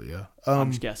 Probably yeah. I'm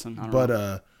just guessing. I don't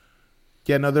know.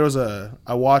 Yeah. No, there was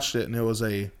I watched it and it was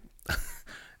it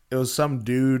was some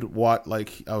dude. I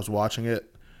was watching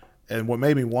it, and what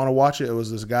made me want to watch it was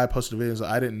this guy posted videos.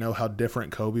 I didn't know how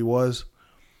different Kobe was.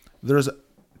 There's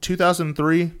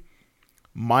 2003,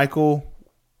 Michael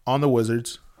on the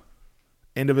Wizards,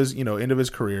 end of his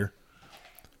career,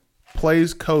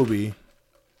 plays Kobe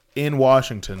in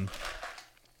Washington,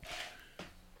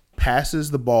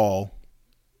 passes the ball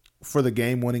for the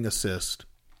game-winning assist.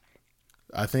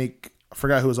 I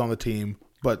forgot who was on the team,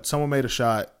 but someone made a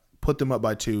shot, put them up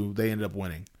by 2. They ended up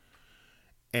winning.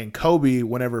 And Kobe,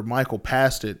 whenever Michael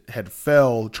passed it, had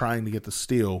fell trying to get the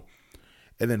steal.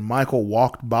 And then Michael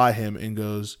walked by him and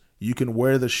goes, you can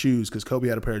wear the shoes, because Kobe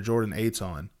had a pair of Jordan 8s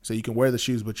on. So you can wear the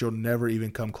shoes, but you'll never even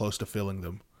come close to filling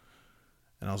them.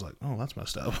 And I was like, oh, that's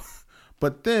messed up.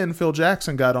 But then Phil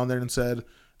Jackson got on there and said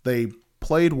they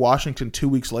played Washington 2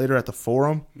 weeks later at the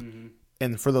Forum. Mm-hmm.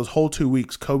 And for those whole 2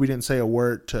 weeks, Kobe didn't say a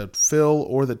word to Phil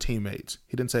or the teammates.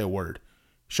 He didn't say a word.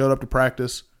 Showed up to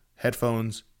practice,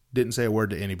 headphones, didn't say a word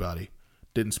to anybody.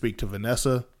 Didn't speak to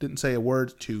Vanessa, didn't say a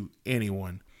word to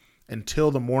anyone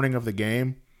until the morning of the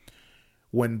game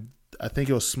when I think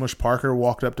it was Smush Parker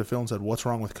walked up to Phil and said, "What's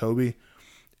wrong with Kobe?"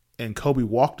 And Kobe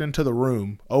walked into the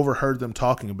room, overheard them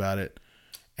talking about it,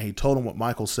 and he told them what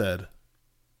Michael said.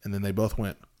 And then they both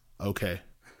went, "Okay."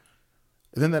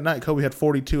 And then that night, Kobe had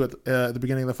 42 at the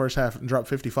beginning of the first half and dropped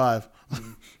 55.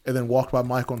 Mm-hmm. And then walked by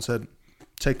Michael and said,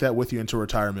 "Take that with you into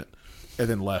retirement." And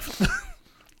then left.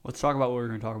 Let's talk about what we're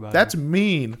going to talk about. That's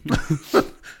mean.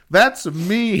 That's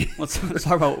mean. Let's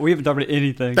talk about. We haven't talked about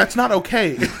anything. That's not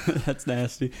okay. That's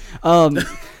nasty.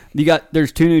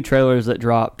 There's 2 new trailers that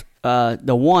dropped.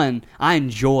 The one I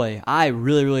enjoy. I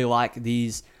really, really like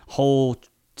these whole.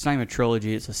 It's not even a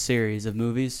trilogy. It's a series of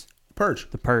movies.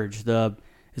 Purge. The Purge.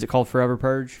 Is it called Forever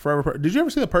Purge? Forever Purge. Did you ever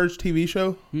see the Purge TV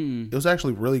show? Mm-mm. It was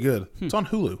actually really good. It's on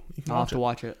Hulu. You can I'll have to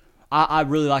watch it. I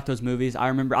really like those movies. I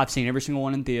remember I've seen every single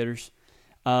one in theaters.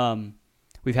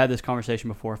 We've had this conversation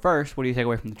before. First, what do you take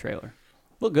away from the trailer?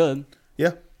 Look good.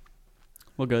 Yeah.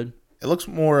 Look good. It looks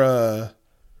more.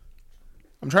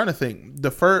 I'm trying to think.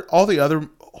 All the other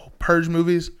Purge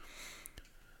movies,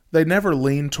 they never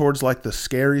lean towards like the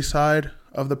scary side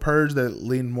of the Purge. They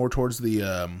lean more towards the,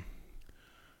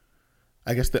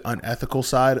 I guess, the unethical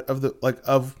side of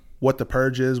of what the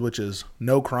Purge is, which is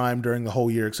no crime during the whole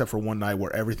year except for one night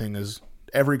where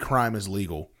every crime is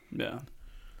legal. Yeah.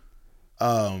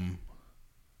 The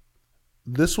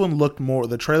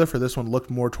trailer for this one looked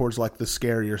more towards like the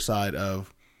scarier side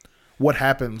of what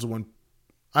happens when,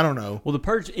 I don't know. Well, the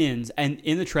Purge ends, and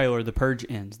in the trailer, the Purge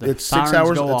ends. It's 6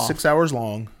 hours. It's 6 hours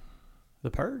long.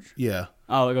 The Purge? Yeah.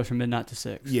 Oh, it goes from midnight to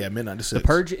 6. Yeah, midnight to 6. The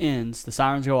Purge ends. The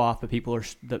sirens go off, but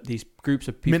these groups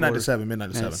of people. Midnight to 7.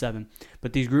 Midnight to 7.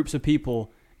 But these groups of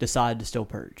people decide to still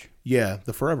purge. Yeah,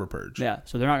 the Forever Purge. Yeah,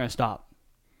 so they're not going to stop.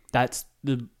 That's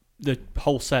the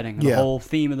whole setting, the whole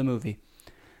theme of the movie.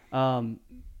 I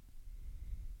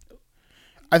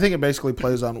think it basically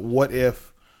plays on what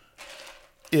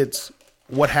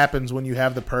happens when you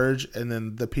have the Purge, and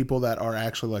then the people that are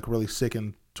actually like really sick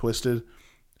and twisted,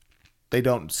 they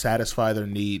don't satisfy their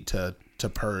need to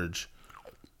purge.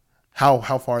 How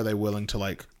far are they willing to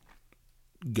like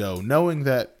go, knowing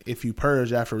that if you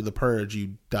purge after the purge,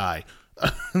 you die?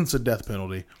 It's a death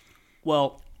penalty.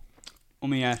 Well, let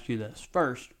me ask you this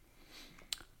first.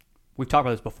 We've talked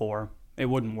about this before. It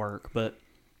wouldn't work, but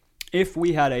if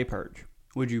we had a purge,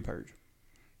 would you purge?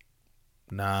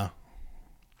 Nah.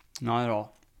 Not at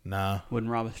all. Nah.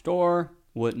 Wouldn't rob a store.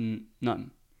 Wouldn't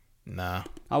nothing. Nah.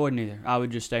 I wouldn't either. I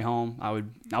would just stay home. I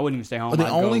wouldn't even stay home. The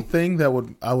only thing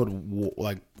that I would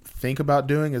like think about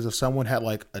doing is if someone had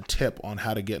like a tip on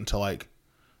how to get into like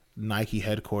Nike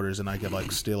headquarters and I could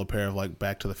like steal a pair of like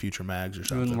Back to the Future mags or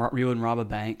something. You wouldn't rob a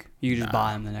bank. You could just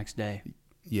buy them the next day.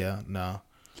 Yeah, no.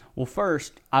 Well,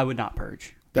 first, I would not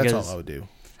purge. That's all I would do.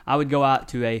 I would go out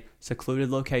to a secluded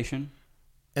location.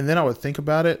 And then I would think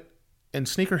about it. And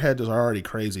sneakerheads are already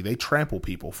crazy. They trample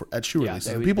people at shoe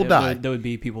releases. People die. There would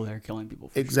be people there killing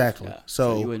people. Exactly. Sure. Yeah.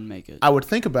 So you wouldn't make it. I would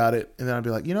think about it, and then I'd be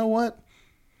like, you know what?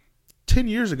 10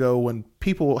 years ago, when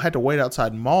people had to wait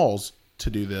outside malls to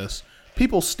do this,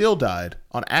 people still died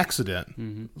on accident.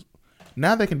 Mm-hmm.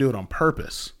 Now they can do it on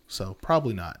purpose. So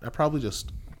probably not. I'd probably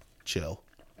just chill.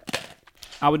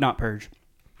 I would not purge.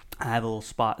 I have a little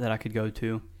spot that I could go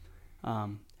to.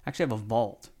 Actually, I have a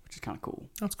vault, which is kind of cool.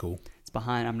 That's cool.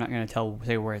 Behind, I'm not going to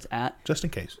say where it's at. Just in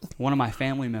case. One of my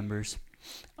family members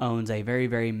owns a very,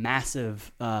 very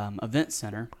massive event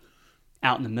center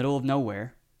out in the middle of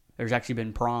nowhere. There's actually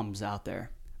been proms out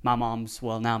there. Now I'm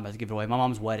about to give it away. My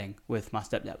mom's wedding with my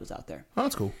stepdad was out there. Oh,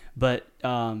 that's cool. But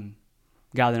guy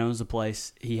that owns the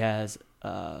place, he has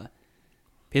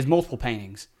multiple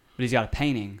paintings, but he's got a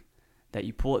painting that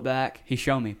you pull it back. He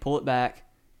showed me. Pull it back.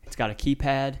 It's got a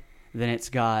keypad. Then it's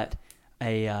got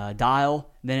a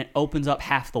dial, then it opens up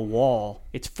half the wall.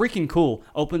 It's freaking cool.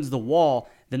 Opens the wall,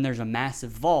 then there's a massive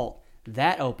vault.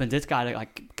 That opens. It's got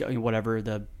like whatever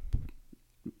the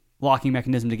locking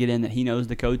mechanism to get in that he knows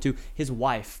the code to. His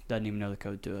wife doesn't even know the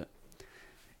code to it.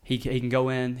 He can go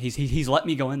in. He's let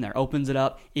me go in there. Opens it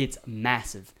up. It's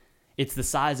massive. It's the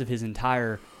size of his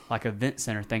entire like event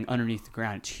center thing underneath the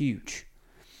ground. It's huge.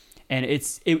 And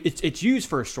it's used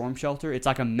for a storm shelter. It's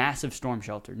like a massive storm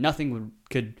shelter. Nothing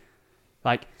could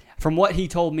like, from what he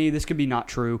told me, this could be not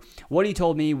true. What he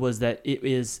told me was that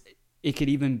it could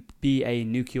even be a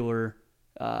nuclear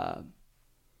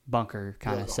bunker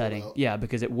kind of setting. Yeah,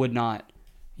 because it would not,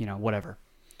 whatever.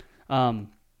 I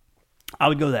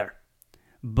would go there.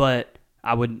 But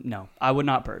I would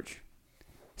not purge.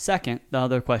 Second, the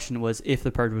other question was if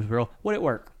the purge was real, would it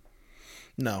work?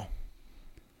 No.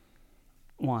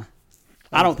 Why?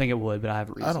 I don't think it would, but I have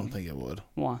a reason. I don't think it would.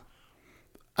 Why?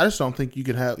 I just don't think you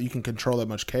can control that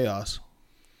much chaos.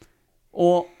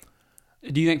 Well,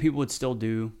 do you think people would still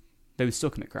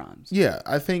commit crimes? Yeah,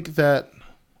 I think the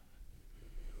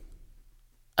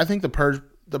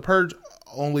purge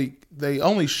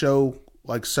only show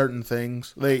like certain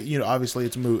things. They, obviously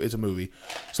it's a movie.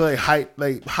 So they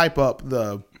hype up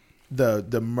the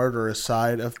murderous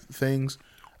side of things.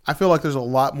 I feel like there's a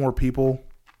lot more people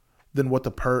than what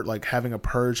having a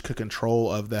purge could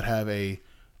control of that have a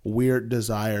weird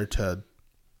desire to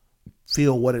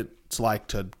feel what it's like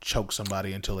to choke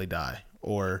somebody until they die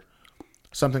or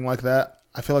something like that.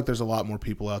 I feel like there's a lot more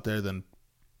people out there than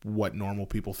what normal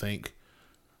people think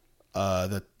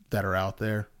that are out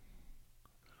there.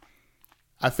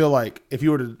 I feel like if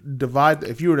you were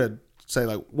to say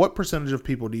like what percentage of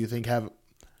people do you think have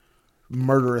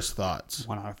murderous thoughts?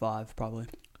 1 out of 5 probably.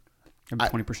 Maybe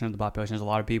 20% of the population is a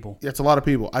lot of people. It's a lot of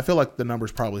people. I feel like the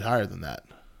number's probably higher than that.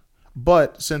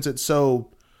 But since it's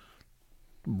so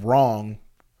wrong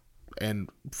and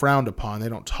frowned upon, they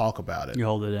don't talk about it. You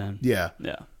hold it in. Yeah.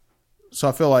 Yeah. So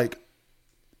I feel like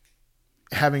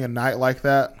having a night like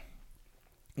that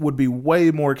would be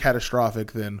way more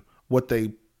catastrophic than what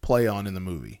they play on in the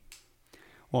movie.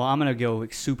 Well, I'm going to go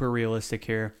super realistic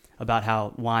here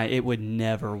about why it would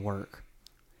never work.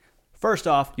 First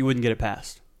off, you wouldn't get it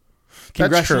passed.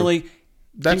 Congressionally,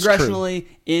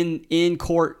 in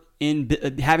court,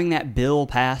 having that bill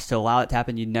passed to allow it to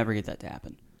happen, you'd never get that to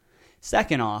happen.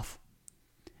 Second off,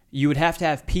 you would have to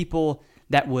have people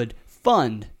that would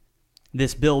fund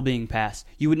this bill being passed.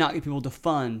 You would not get people to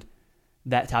fund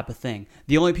that type of thing.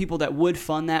 The only people that would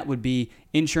fund that would be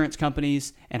insurance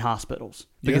companies and hospitals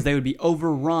because they would be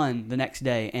overrun the next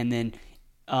day. And then,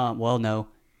 no,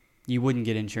 you wouldn't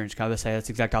get insurance companies. I say that's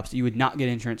the exact opposite. You would not get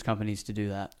insurance companies to do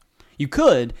that. You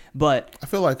could, but I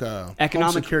feel like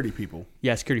home security people.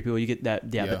 Yeah, security people. You get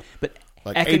that. Yeah. But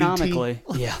like economically,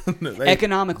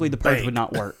 economically, the purge would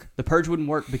not work. The purge wouldn't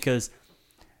work because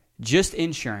just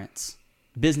insurance,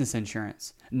 business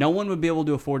insurance, no one would be able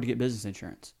to afford to get business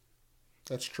insurance.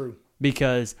 That's true.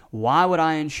 Because why would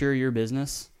I insure your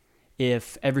business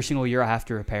if every single year I have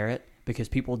to repair it because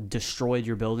people destroyed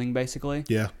your building, basically?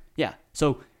 Yeah. Yeah.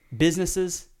 So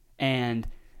businesses and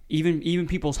even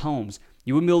people's homes,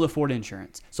 you wouldn't be able to afford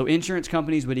insurance. So insurance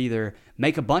companies would either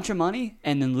make a bunch of money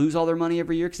and then lose all their money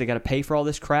every year because they got to pay for all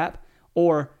this crap,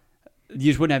 or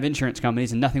you just wouldn't have insurance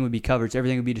companies and nothing would be covered. So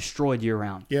everything would be destroyed year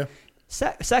round. Yeah.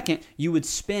 Second, you would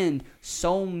spend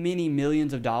so many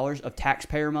millions of dollars of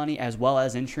taxpayer money as well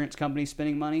as insurance companies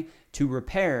spending money to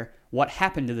repair what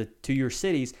happened to your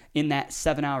cities in that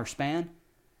 7-hour span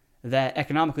that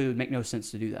economically it would make no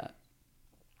sense to do that.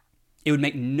 It would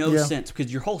make no sense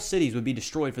because your whole cities would be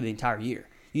destroyed for the entire year.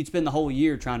 You'd spend the whole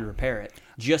year trying to repair it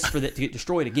just for that to get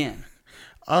destroyed again.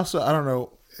 Also, I don't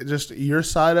know, just your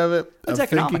side of it. It's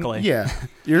economically.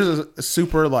 Yours is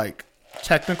super like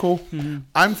technical. Mm-hmm.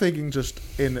 I'm thinking just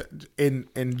in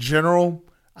general,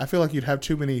 I feel like you'd have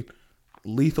too many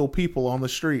lethal people on the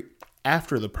street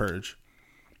after the purge.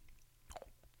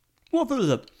 Well, if it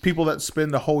was people that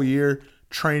spend a whole year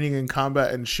training in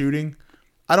combat and shooting,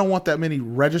 I don't want that many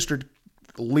registered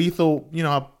lethal,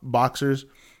 how boxers,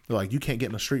 they're like, you can't get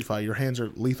in a street fight. Your hands are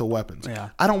lethal weapons. Yeah.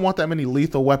 I don't want that many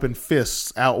lethal weapon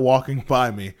fists out walking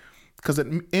by me because at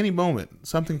any moment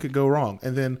something could go wrong.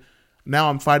 And then now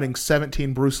I'm fighting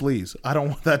 17 Bruce Lees. I don't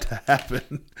want that to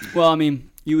happen. Well, I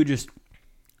mean, you would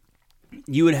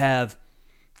have.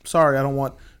 Sorry, I don't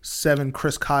want 7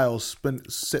 Chris Kyles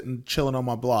sitting chilling on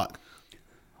my block.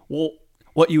 Well,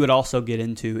 what you would also get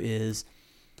into is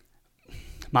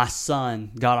my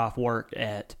son got off work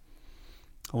at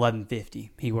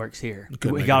 11:50. He works here.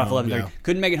 He got off 11:30. Yeah.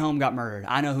 Couldn't make it home. Got murdered.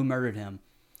 I know who murdered him.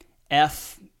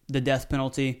 F the death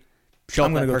penalty. Show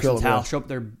up at that person's house. Show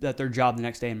up at their job the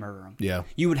next day and murder them. Yeah,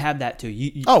 you would have that too.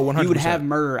 100%. You would have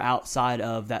murder outside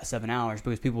of that 7 hours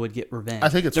because people would get revenge. I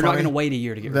think they're not going to wait a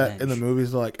year to get revenge. In the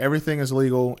movies, like everything is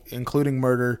legal, including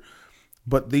murder,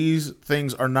 but these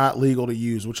things are not legal to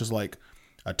use, which is like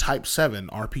a Type 7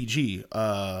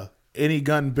 RPG. Any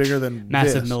gun bigger than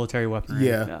massive this. Military weaponry.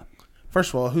 Yeah.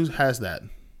 First of all, who has that?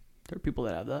 There are people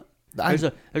that have that. There's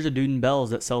a dude in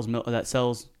Bells that sells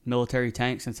military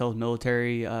tanks and sells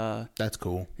military. That's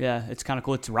cool. Yeah, it's kind of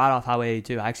cool. It's right off Highway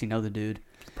 82. I actually know the dude.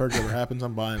 If purge ever happens,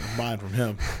 I'm buying from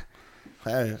him.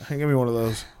 Hey, give me one of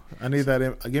those. I need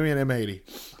that. Give me an M80.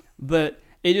 But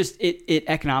it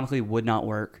economically would not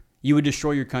work. You would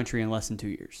destroy your country in less than 2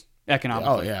 years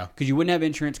economically. Oh yeah, because you wouldn't have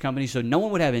insurance companies, so no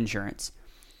one would have insurance.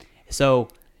 So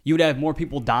you would have more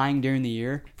people dying during the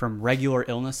year from regular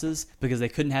illnesses because they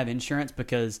couldn't have insurance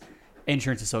because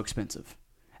insurance is so expensive.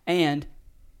 And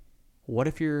what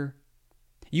if you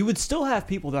would still have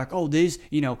people that are like, oh, these,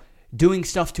 doing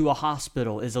stuff to a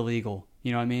hospital is illegal.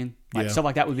 You know what I mean? Like stuff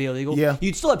like that would be illegal. Yeah.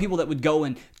 You'd still have people that would go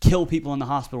and kill people in the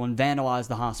hospital and vandalize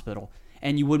the hospital.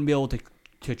 And you wouldn't be able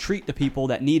to treat the people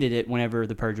that needed it whenever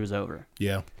the purge was over.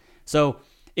 Yeah. So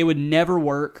it would never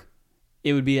work.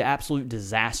 It would be an absolute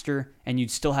disaster, and you'd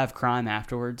still have crime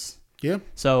afterwards. Yeah.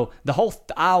 So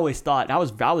I always thought I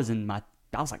was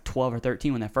like 12 or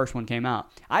 13 when that first one came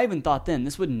out. I even thought then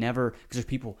this would never, because there's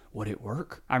people, would it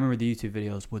work? I remember the YouTube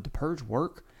videos, would the purge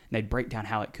work? And they'd break down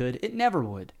how it could. It never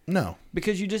would. No.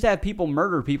 Because you just have people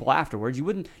murder people afterwards.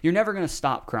 You're never going to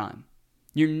stop crime.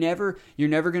 You're never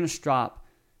going to stop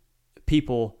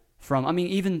people from,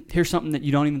 even here's something that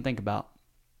you don't even think about.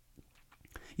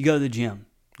 You go to the gym.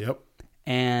 Yep.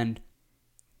 And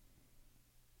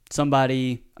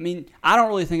somebody, I don't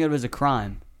really think of it as a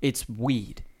crime. It's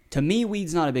weed. To me,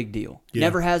 weed's not a big deal. Yeah.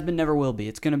 Never has been, never will be.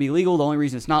 It's going to be legal. The only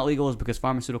reason it's not legal is because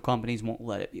pharmaceutical companies won't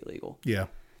let it be legal. Yeah.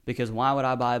 Because why would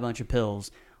I buy a bunch of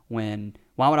pills why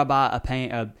would I buy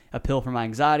a pill for my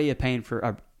anxiety, a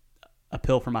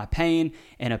pill for my pain,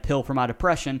 and a pill for my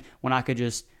depression when I could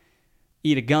just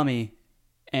eat a gummy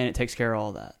and it takes care of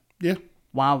all that? Yeah.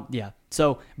 Wow. Yeah.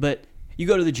 So, but you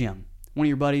go to the gym. One of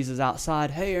your buddies is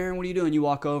outside. Hey, Aaron, what are you doing? You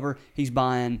walk over. He's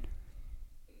buying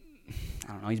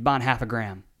half a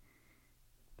gram.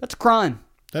 That's a crime.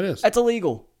 That is. That's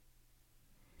illegal.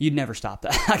 You'd never stop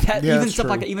that. Yeah, even that's stuff true.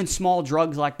 like that, even small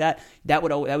drugs like that, that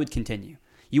would continue.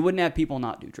 You wouldn't have people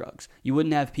not do drugs. You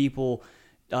wouldn't have people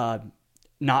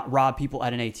not rob people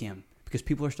at an ATM because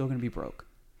people are still going to be broke.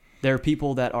 There are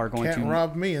people that are going Can't to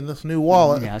rob me in this new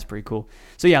wallet. Yeah, that's pretty cool.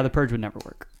 So yeah, the purge would never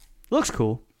work. Looks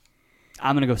cool.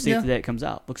 I'm going to go see it Yeah. the day it comes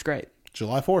out. Looks great.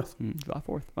 July 4th. July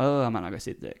 4th. Oh, I might not go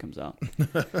see it the day it comes out.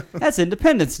 That's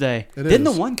Independence Day. It Didn't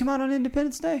is. the one come out on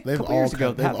Independence Day? They've a couple years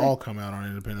ago. they've all come out on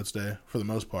Independence Day for the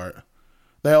most part.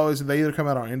 They either come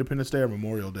out on Independence Day or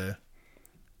Memorial Day,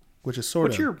 which is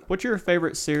sort of. What's your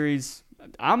favorite series?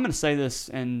 I'm going to say this,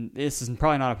 and this is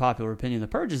probably not a popular opinion. The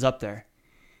Purge is up there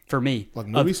for me. Like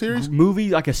movie series?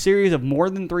 Like a series of more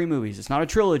than 3 movies. It's not a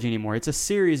trilogy anymore. It's a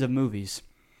series of movies.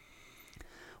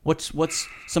 What's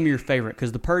some of your favorite?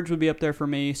 Because The Purge would be up there for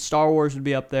me. Star Wars would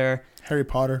be up there. Harry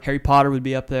Potter. Harry Potter would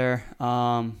be up there.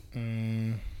 I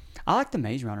like the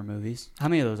Maze Runner movies. How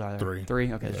many of those are there? 3.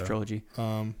 3? Okay, Yeah. it's a trilogy.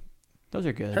 Those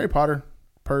are good. Harry Potter,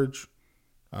 Purge,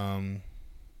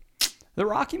 The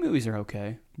Rocky movies are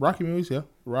okay. Rocky movies, yeah.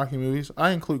 Rocky movies. I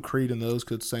include Creed in those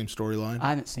because it's the same storyline. I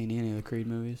haven't seen any of the Creed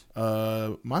movies.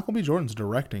 Michael B. Jordan's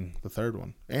directing the 3rd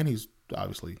one, and he's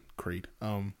obviously Creed.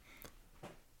 I'm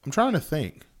trying to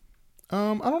think.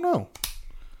 I don't know.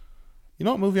 You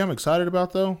know what movie I'm excited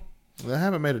about, though? They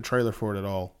haven't made a trailer for it at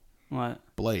all. What?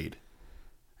 Blade.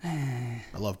 I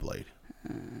love Blade.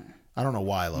 I don't know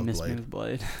why I love Miss Blade. Smooth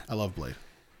Blade. I love Blade.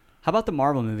 How about the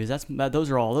Marvel movies?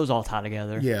 Those all tie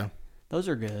together. Yeah. Those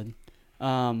are good.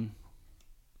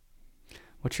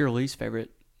 What's your least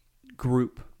favorite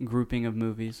grouping of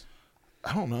movies?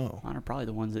 I don't know. Mine are probably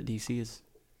the ones that DC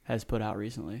has put out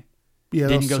recently. Yeah,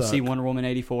 Didn't go those see suck. Wonder Woman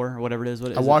 84 or whatever it is.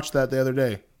 What is I watched that the other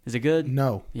day. Is it good?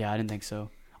 No. Yeah, I didn't think so.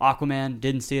 Aquaman,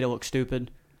 didn't see it. It looked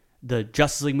stupid. The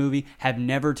Justice League movie, have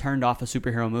never turned off a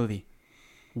superhero movie.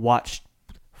 Watched.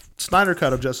 Snyder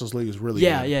Cut of Justice League is really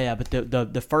Yeah, good. yeah. But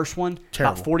the first one,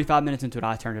 Terrible. about 45 minutes into it,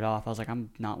 I turned it off. I was like,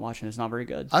 I'm not watching. It's not very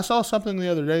good. I saw something the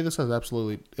other day. This has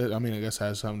absolutely, I guess it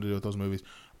has something to do with those movies.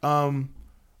 I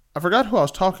forgot who I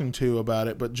was talking to about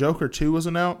it, but Joker 2 was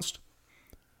announced.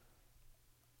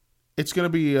 It's going to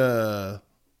be,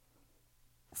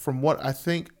 from what I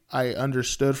think I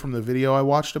understood from the video I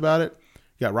watched about it,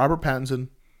 you got Robert Pattinson,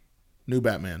 new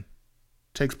Batman.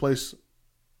 Takes place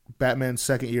Batman's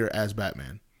 2nd year as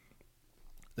Batman.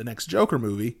 The next Joker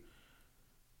movie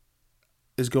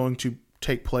is going to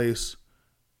take place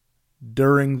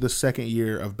during the 2nd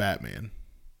year of Batman.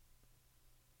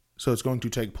 So it's going to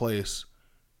take place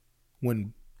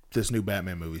when this new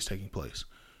Batman movie is taking place.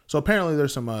 So apparently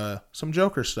there's some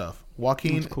Joker stuff.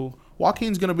 That's cool.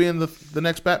 Joaquin's going to be in the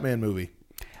next Batman movie.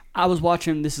 I was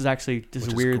watching. This is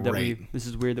weird great. This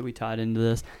is weird that we tied into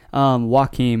this.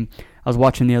 Joaquin, I was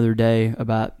watching the other day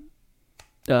about.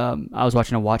 I was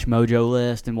watching a Watch Mojo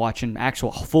list and watching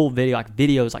actual full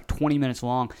videos like 20 minutes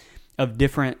long of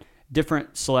different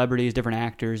celebrities, different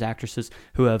actors, actresses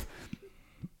who have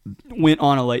went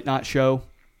on a late night show,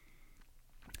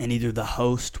 and either the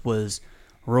host was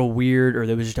real weird or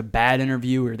there was just a bad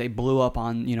interview or they blew up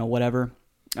on whatever.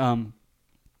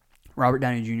 Robert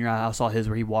Downey Jr. I saw his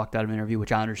where he walked out of an interview,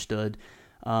 which I understood.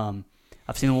 I've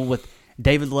seen the one with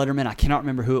David Letterman. I cannot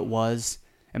remember who it was.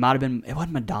 It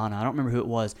wasn't Madonna. I don't remember who it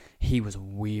was. He was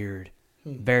weird.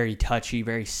 Very touchy,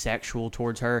 very sexual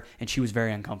towards her, and she was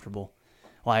very uncomfortable.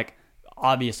 Like,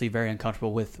 obviously very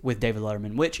uncomfortable with David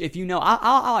Letterman, which, if you know,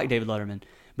 I like David Letterman,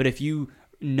 but if you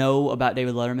know about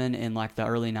David Letterman in, like, the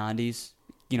early 90s,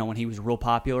 you know, when he was real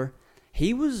popular,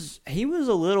 he was a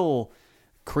little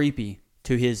creepy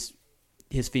to his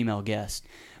female guest.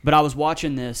 But I was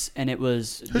watching this, and it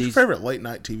was... Who's your favorite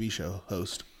late-night TV show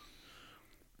host?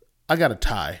 I got a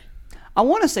tie. I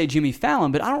want to say Jimmy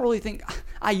Fallon, but I don't really think...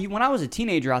 when I was a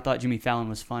teenager, I thought Jimmy Fallon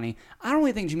was funny. I don't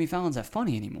really think Jimmy Fallon's that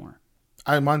funny anymore.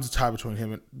 Mine's a tie between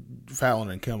him and Fallon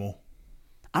and Kimmel.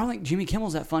 I don't think Jimmy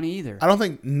Kimmel's that funny either. I don't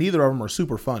think neither of them are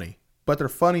super funny, but they're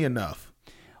funny enough.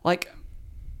 Like,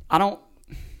 I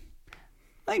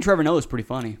think Trevor Noah's pretty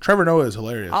funny. Trevor Noah is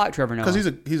hilarious. I like Trevor Noah.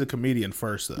 Because he's a comedian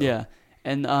first, though. Yeah.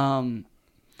 And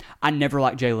I never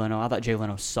liked Jay Leno. I thought Jay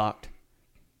Leno sucked.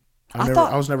 I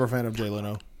was never a fan of Jay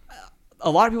Leno. A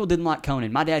lot of people didn't like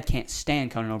Conan. My dad can't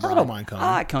stand Conan O'Brien. I don't mind Conan.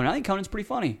 I like Conan. I think Conan's pretty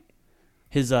funny.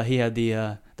 He had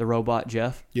the robot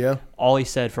Jeff. Yeah. All he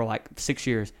said for like 6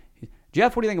 years,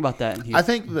 Jeff, what do you think about that? And I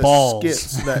think the balls.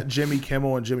 skits that Jimmy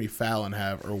Kimmel and Jimmy Fallon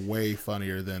have are way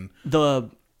funnier than the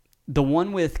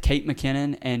one with Kate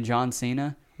McKinnon and John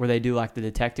Cena, where they do like the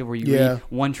detective, where you read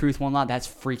one truth, one lie. That's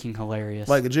freaking hilarious.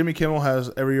 Like Jimmy Kimmel has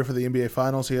every year for the NBA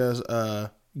Finals, he has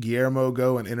Guillermo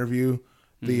go and interview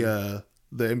the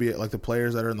NBA, like the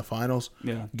players that are in the finals.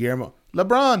 Yeah, Guillermo,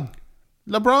 LeBron's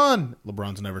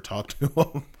never talked to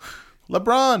him.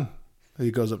 LeBron.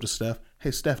 He goes up to Steph.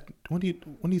 Hey Steph, when do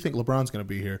you think LeBron's going to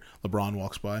be here? LeBron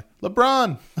walks by.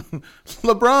 LeBron.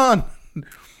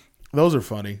 Those are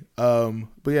funny.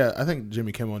 But yeah, I think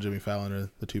Jimmy Kimmel and Jimmy Fallon are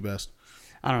the two best.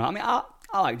 I don't know. I mean,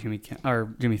 I like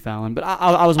Jimmy Fallon, but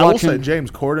I was watching. I will say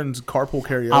James Corden's Carpool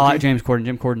Karaoke. I like James Corden.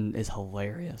 Jim Corden is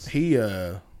hilarious.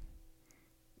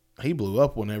 He blew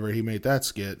up whenever he made that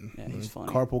skit. Yeah, he's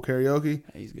funny. Carpool Karaoke.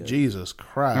 Yeah, he's good. Jesus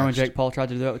Christ. Remember when Jake Paul tried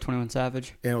to do that with 21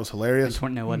 Savage? And it was hilarious. No,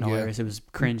 it wasn't hilarious. It was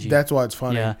cringy. That's why it's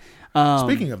funny. Yeah.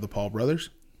 Speaking of the Paul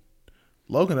brothers,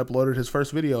 Logan uploaded his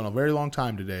first video in a very long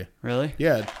time today. Really?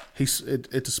 Yeah. It's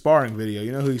a sparring video.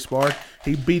 You know who he sparred?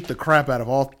 He beat the crap out of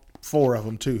all 4 of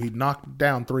them, too. He knocked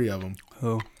down 3 of them.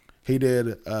 Who? He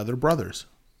did. They're brothers.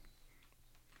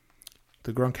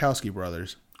 The Gronkowski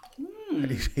brothers.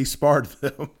 He sparred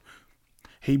them.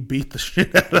 He beat the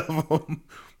shit out of them.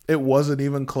 It wasn't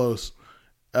even close.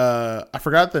 I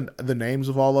forgot the names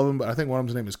of all of them, but I think one of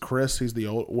them's name is Chris. He's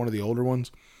one of the older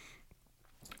ones.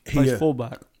 He plays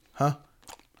fullback. Huh?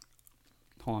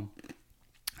 Hold on.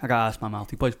 I got ice in my mouth.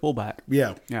 He plays fullback.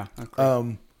 Yeah. Yeah.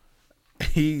 Okay.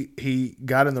 He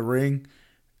got in the ring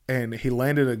and he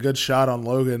landed a good shot on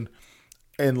Logan,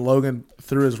 and Logan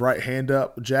threw his right hand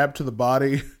up, jab to the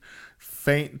body,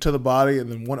 feint to the body,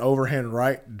 and then one overhand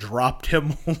right dropped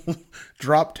him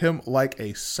like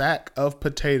a sack of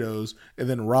potatoes. And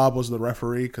then Rob was the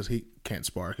referee because he can't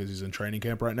spar because he's in training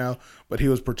camp right now, but he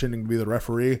was pretending to be the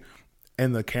referee,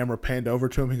 and the camera panned over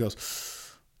to him. He goes,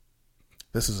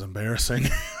 "This is embarrassing."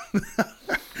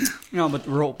 No, but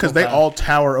because they all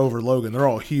tower over Logan. They're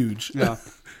all huge. Yeah,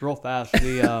 real fast.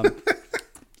 The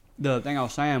thing I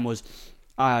was saying was,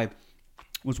 I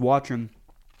was watching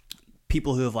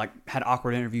people who have like had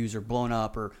awkward interviews or blown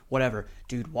up or whatever.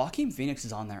 Dude, Joaquin Phoenix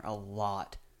is on there a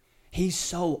lot. He's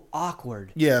so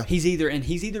awkward. Yeah. He's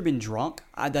either been drunk.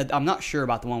 I'm not sure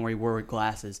about the one where he wore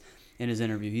glasses in his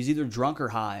interview. He's either drunk or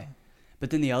high. But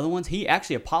then the other ones, he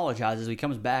actually apologizes. He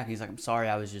comes back. He's like, "I'm sorry.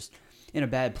 I was just in a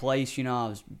bad place. You know, I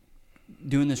was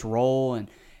doing this role."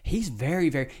 And he's very,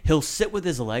 very... He'll sit with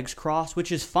his legs crossed,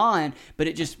 which is fine, but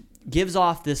it just gives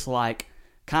off this like...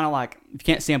 kind of like, if you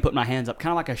can't see him putting my hands up,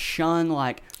 kind of like a shun,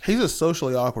 like... He's a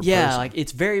socially awkward person. Yeah, like,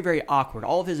 it's very, very awkward.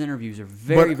 All of his interviews are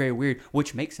very, very weird,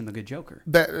 which makes him a good Joker.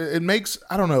 It makes,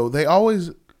 I don't know, they always...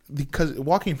 Because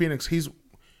Joaquin Phoenix, he's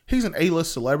an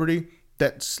A-list celebrity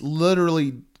that's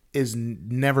literally is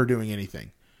never doing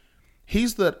anything.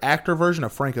 He's the actor version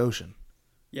of Frank Ocean.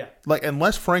 Yeah. Like,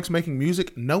 unless Frank's making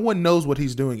music, no one knows what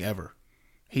he's doing ever.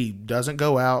 He doesn't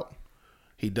go out.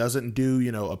 He doesn't do,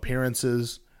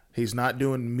 appearances. He's not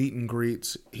doing meet and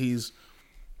greets. He's...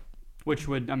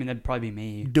 that'd probably be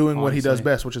me. Doing honestly what he does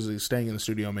best, which is he's staying in the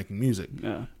studio making music.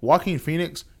 Yeah. Joaquin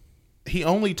Phoenix, he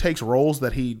only takes roles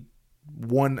that he,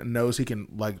 knows he can,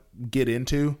 like, get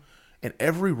into. And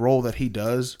every role that he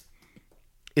does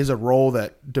is a role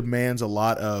that demands a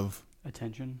lot of...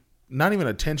 attention? Not even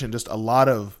attention, just a lot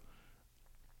of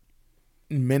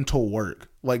mental work.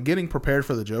 Like, getting prepared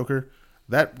for the Joker...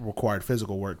 That required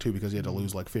physical work, too, because he had to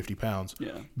lose like 50 pounds.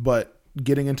 Yeah. But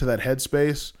getting into that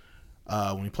headspace,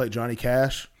 When he played Johnny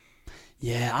Cash.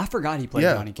 Yeah, I forgot he played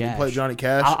Yeah, Johnny when Cash. he played Johnny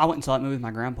Cash. I went and saw that movie with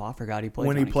my grandpa. I forgot he played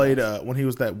when Johnny he played Cash. when he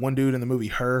was that one dude in the movie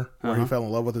Her, where he fell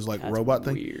in love with his like That's robot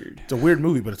thing. weird. It's a weird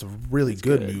movie, but it's a really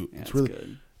good movie. Yeah, it's really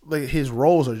good. like his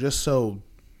roles are just so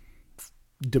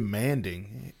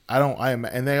demanding.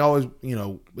 And they always,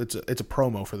 it's a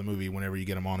promo for the movie whenever you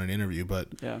get him on an interview, but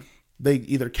Yeah. they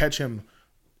either catch him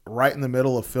right in the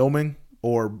middle of filming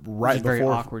or right It's a before. very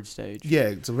awkward stage. Yeah,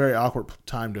 it's a very awkward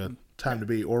time to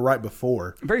be, or right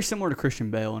before. Very similar to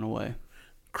Christian Bale in a way.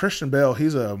 Christian Bale,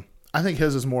 I think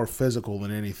his is more physical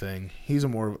than anything. He's a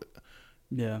more.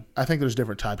 Yeah. I think there's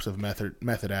different types of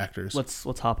method actors.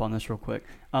 Let's hop on this real quick.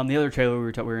 The other trailer we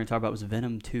were going to talk about was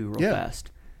Venom 2 real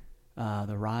fast.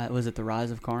 The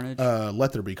Rise of Carnage?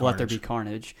 Let There Be Carnage. Let There Be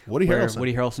Carnage. Woody Harrelson.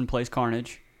 Woody Harrelson plays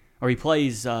Carnage. Or he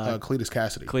plays Cletus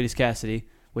Cassidy. Cletus Cassidy,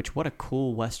 which what a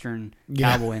cool Western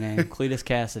cowboy name. Cletus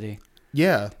Cassidy.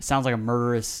 Yeah. Sounds like a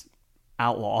murderous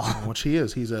outlaw. Which he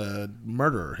is. He's a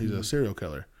murderer. He's a serial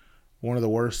killer. One of the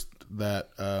worst that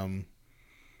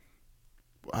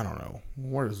I don't know.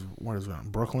 Where is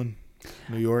Venom? Brooklyn,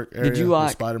 New York area. Did you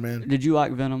like Spider-Man? Did you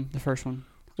like Venom, the first one?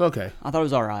 It's okay. I thought it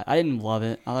was all right. I didn't love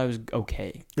it. I thought it was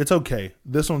okay. It's okay.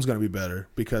 This one's going to be better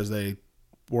because they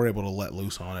were able to let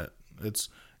loose on it. It's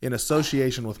in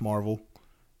association with Marvel.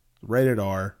 Rated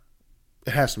R.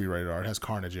 It has to be rated R. It has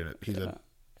Carnage in it.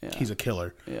 He's a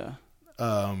killer. Yeah.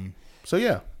 So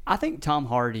yeah. I think Tom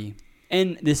Hardy,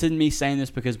 and this isn't me saying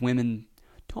this because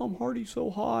Tom Hardy's so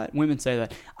hot. Women say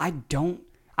that. I don't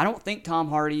think Tom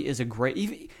Hardy is a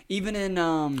great, even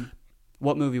in,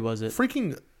 what movie was it?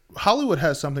 Freaking Hollywood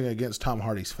has something against Tom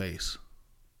Hardy's face.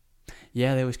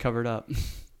 Yeah, they always covered up.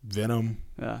 Venom.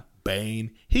 Yeah.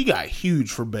 Bane. He got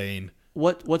huge for Bane.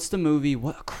 What's the movie?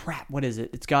 What is it?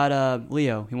 It's got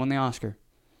Leo. He won the Oscar.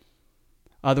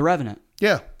 The Revenant.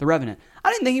 Yeah. The Revenant.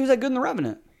 I didn't think he was that good in The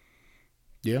Revenant.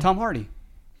 Yeah. Tom Hardy.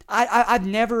 I've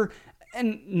never,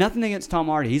 and nothing against Tom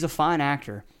Hardy. He's a fine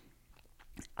actor.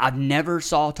 I've never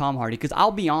saw Tom Hardy, because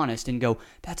I'll be honest and go,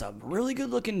 that's a really good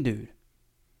looking dude.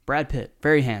 Brad Pitt,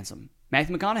 very handsome.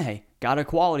 Matthew McConaughey, got a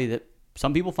quality that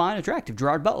some people find attractive.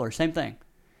 Gerard Butler, same thing.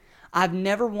 I've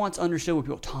never once understood where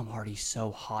people, Tom Hardy's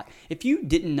so hot. If you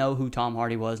didn't know who Tom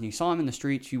Hardy was and you saw him in the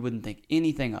streets, you wouldn't think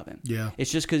anything of him. Yeah. It's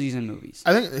just because he's in movies.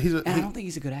 I think I don't think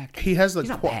he's a good actor. He's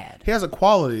not bad. He has a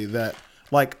quality that,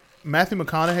 like, Matthew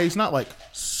McConaughey's not like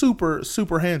super,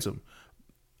 super handsome.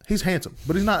 He's handsome,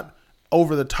 but he's not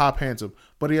over the top handsome.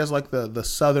 But he has like the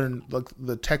southern, like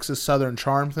the Texas Southern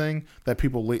charm thing that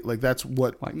people like. That's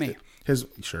what Like me. His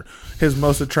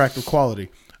most attractive quality.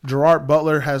 Gerard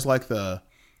Butler has like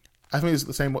I think it's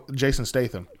the same. Jason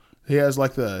Statham. He has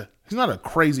like he's not a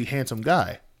crazy handsome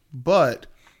guy, but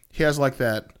he has like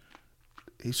that.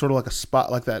 He's sort of like a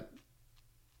spot, like that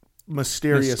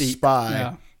mysterious Mystique. spy.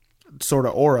 Yeah. Sort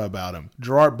of aura about him.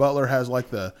 Gerard Butler has like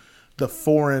the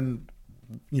foreign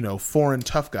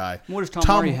tough guy. What does Tom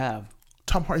Hardy have?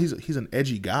 Tom Hardy, he's an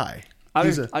edgy guy. I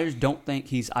just don't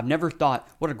think I've never thought,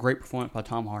 what a great performance by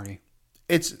Tom Hardy.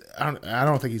 I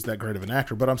don't think he's that great of an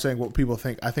actor, but I'm saying what people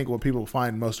think. I think what people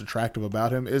find most attractive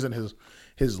about him isn't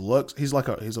his looks. He's like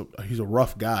he's a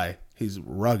rough guy. He's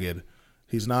rugged.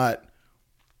 He's not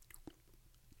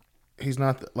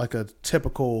like a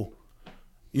typical,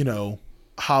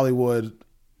 Hollywood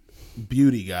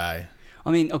beauty guy.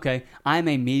 I mean, okay, I'm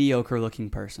a mediocre looking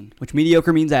person, which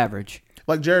mediocre means average.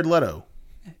 Like Jared Leto.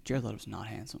 Jared Leto's not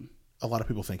handsome. A lot of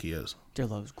people think he is. Jared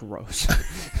Leto's gross.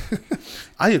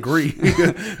 I agree.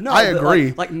 No, I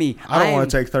agree. Like me. I don't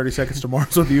want to take 30 seconds to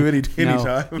Mars with you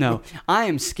anytime. No, I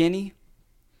am skinny.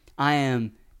 I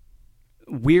am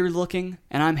weird looking,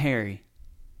 and I'm hairy.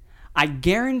 I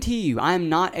guarantee you, I'm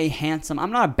not a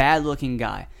bad looking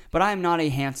guy, but I am not a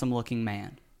handsome looking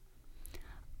man.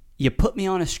 You put me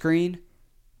on a screen,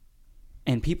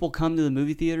 and people come to the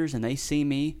movie theaters and they see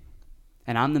me,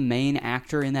 and I'm the main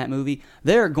actor in that movie,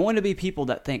 there are going to be people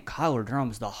that think Kyler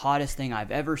Durham is the hottest thing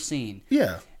I've ever seen.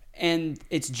 Yeah. And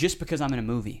it's just because I'm in a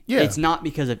movie. Yeah. It's not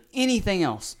because of anything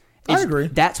else. I agree.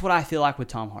 That's what I feel like with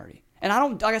Tom Hardy. And I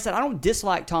don't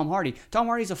dislike Tom Hardy. Tom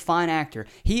Hardy's a fine actor.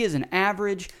 He is an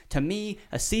average, to me,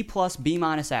 a C+, B-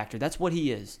 actor. That's what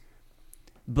he is.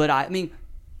 But I mean,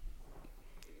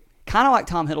 kind of like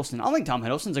Tom Hiddleston. I don't think Tom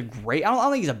Hiddleston's I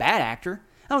don't think he's a bad actor.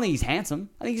 I don't think he's handsome.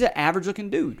 I think he's an average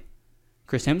looking dude.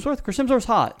 Chris Hemsworth's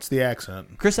hot. It's the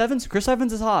accent. Chris Evans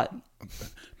is hot.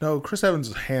 No, Chris Evans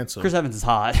is handsome. Chris Evans is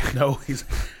hot.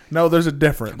 No, there's a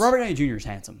difference. Robert Downey Jr. is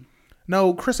handsome.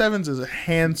 No, Chris Evans is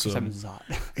handsome. Chris Evans is hot.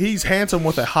 He's handsome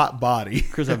with a hot body.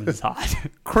 Chris Evans is hot.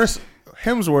 Chris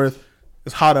Hemsworth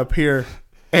is hot up here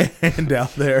and down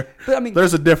there. But I mean,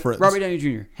 there's a difference. Robert Downey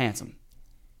Jr. handsome.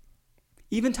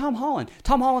 Even Tom Holland.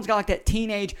 Tom Holland's got like that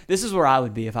teenage. This is where I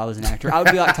would be if I was an actor. I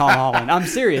would be like Tom Holland. I'm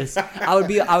serious. I would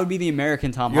be the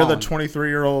American Tom You're Holland. the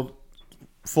 23-year-old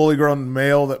fully grown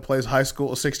male that plays a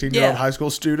 16-year-old high school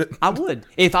student. I would.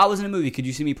 If I was in a movie, could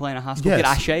you see me playing a high school kid?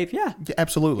 I shave? Yeah. Yeah,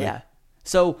 absolutely. Yeah.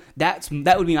 So that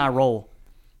would be my role.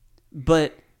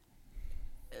 But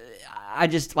I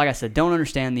just, like I said, don't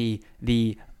understand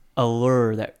the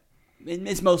allure that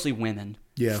it's mostly women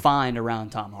find around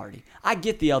Tom Hardy. I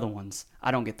get the other ones. I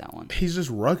don't get that one. He's just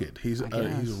rugged. He's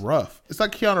rough. It's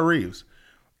like Keanu Reeves.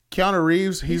 Keanu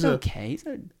Reeves, he's okay. He's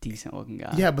a decent looking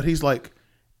guy. Yeah, but he's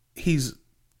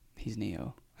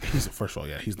Neo. He's first of all,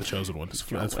 he's the chosen one.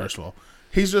 That's first of all.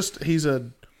 He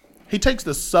takes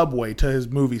the subway to his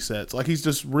movie sets. Like he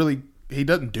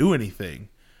doesn't do anything.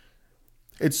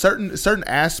 It's certain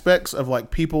aspects of like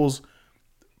people's,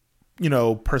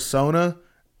 persona.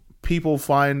 People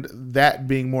find that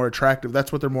being more attractive.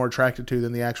 That's what they're more attracted to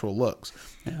than the actual looks.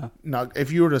 Yeah. Now,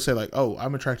 if you were to say like, "Oh,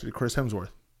 I'm attracted to Chris Hemsworth,"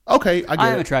 okay, I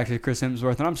am attracted to Chris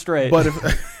Hemsworth, and I'm straight.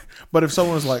 But if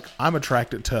someone was like, "I'm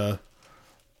attracted to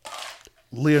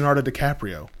Leonardo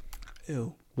DiCaprio,"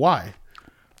 ew, why?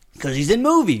 Because he's in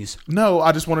movies. No,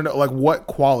 I just want to know like what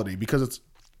quality, because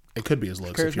it could be his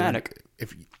looks. Charismatic.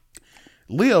 If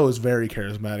Leo is very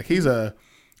charismatic. He's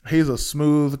a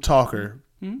smooth talker.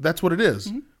 Mm-hmm. That's what it is.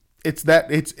 Mm-hmm.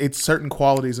 It's certain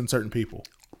qualities in certain people.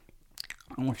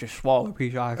 I want you to swallow a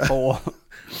piece of full.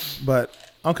 But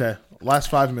okay,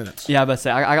 last 5 minutes. Yeah,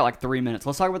 I got like 3 minutes.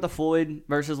 Let's talk about the Floyd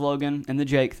versus Logan and the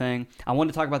Jake thing. I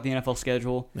wanted to talk about the NFL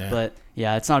schedule, but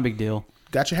yeah, it's not a big deal.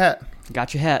 Got your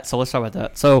hat. So let's talk about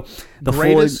that. So the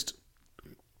greatest.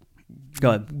 Go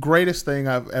ahead. Greatest thing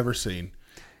I've ever seen.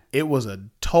 It was a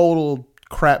total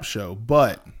crap show,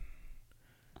 but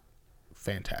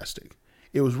fantastic.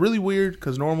 It was really weird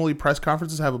because normally press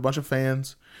conferences have a bunch of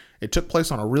fans. It took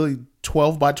place on a really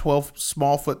 12 by 12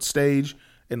 small foot stage,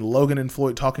 and Logan and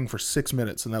Floyd talking for 6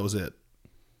 minutes, and that was it.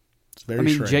 It's very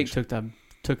strange. Jake took the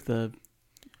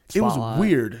spotlight. It was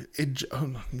weird.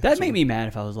 That made me mad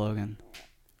if I was Logan.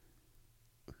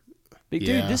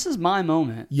 Dude, this is my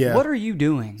moment. Yeah. What are you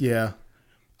doing? Yeah.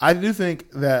 I do think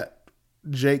that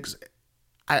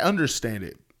I understand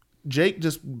it. Jake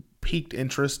just piqued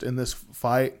interest in this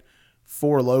fight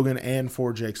for Logan and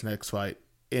for Jake's next fight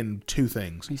in two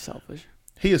things. He's selfish.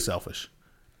 He is selfish.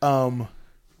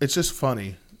 It's just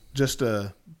funny just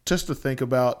to think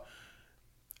about.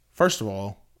 First of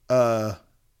all,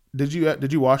 did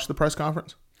you watch the press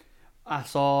conference? I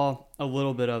saw a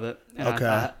little bit of it, and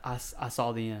okay. I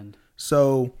saw the end.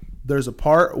 So there's a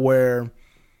part where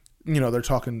they're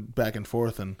talking back and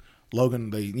forth, and Logan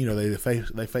they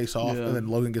face off, and then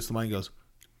Logan gets the mic and goes,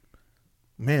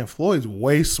 "Man, Floyd's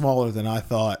way smaller than I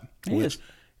thought."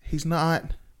 He's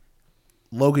not.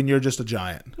 Logan, you're just a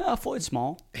giant. No, Floyd's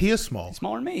small. He is small. He's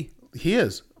smaller than me. He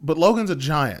is. But Logan's a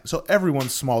giant, so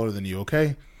everyone's smaller than you,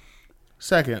 okay?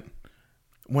 Second,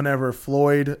 whenever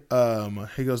Floyd,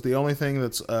 he goes, the only thing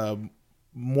that's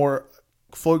more,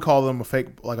 Floyd called him a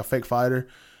fake fighter.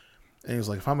 And he was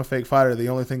like, if I'm a fake fighter, the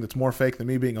only thing that's more fake than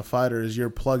me being a fighter is your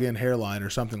plug-in hairline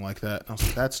or something like that. And I was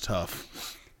like, that's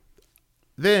tough.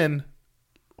 Then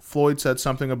Floyd said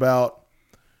something about,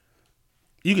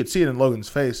 you could see it in Logan's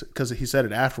face because he said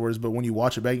it afterwards, but when you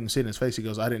watch it back, you can see it in his face. He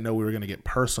goes, I didn't know we were going to get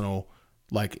personal,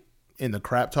 like in the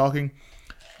crap talking.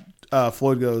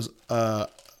 Floyd goes, I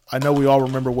know we all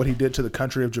remember what he did to the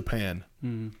country of Japan.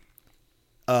 Mm.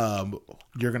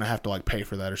 You're going to have to like pay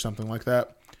for that or something like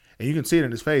that. And you can see it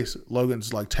in his face.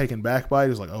 Logan's like taken back by it.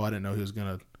 He's like, oh, I didn't know he was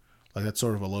going to, like, that's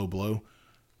sort of a low blow.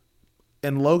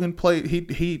 And Logan he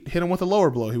hit him with a lower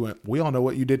blow. He went, we all know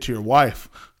what you did to your wife.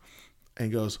 And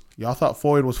he goes, y'all thought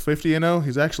Floyd was 50-0?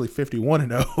 He's actually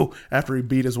 51-0 after he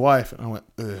beat his wife. And I went,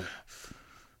 ugh.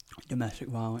 Domestic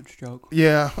violence joke.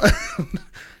 Yeah.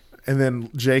 And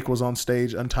then Jake was on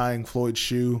stage untying Floyd's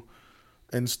shoe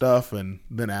and stuff. And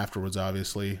then afterwards,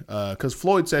 obviously, because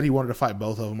Floyd said he wanted to fight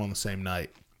both of them on the same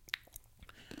night.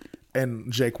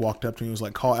 And Jake walked up to me and was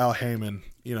like, call Al Heyman,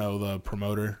 the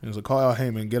promoter. He was like, call Al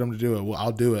Heyman, get him to do it. Well,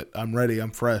 I'll do it. I'm ready.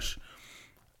 I'm fresh.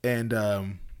 And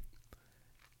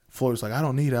Floyd was like, I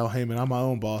don't need Al Heyman. I'm my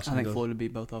own boss. I think Floyd would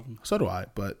beat both of them. So do I.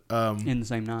 But in the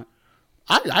same night.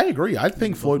 I agree. I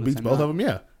think Floyd beats both of them,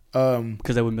 yeah.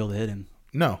 Because they wouldn't be able to hit him.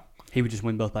 No. He would just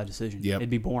win both by decision. Yep. It'd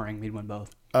be boring. He'd win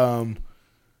both. And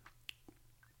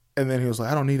then he was like,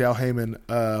 I don't need Al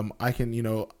Heyman. I can,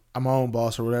 I'm my own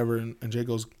boss or whatever. And Jake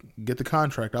goes, get the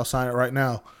contract. I'll sign it right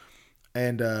now.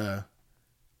 And I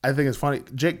think it's funny.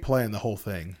 Jake playing the whole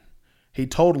thing. He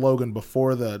told Logan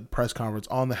before the press conference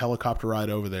on the helicopter ride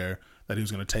over there that he was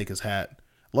going to take his hat.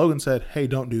 Logan said, hey,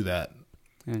 don't do that.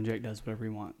 And Jake does whatever he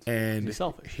wants. And He's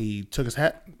selfish. he took his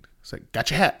hat. He's like,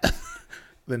 got your hat.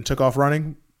 Then took off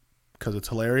running because it's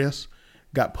hilarious.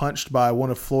 Got punched by one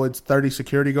of Floyd's 30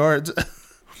 security guards.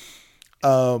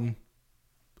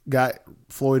 Got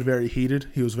Floyd very heated.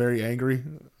 He was very angry.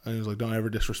 And he was like, don't ever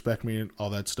disrespect me and all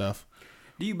that stuff.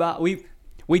 Do you buy?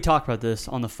 We talked about this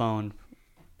on the phone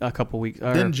a couple weeks.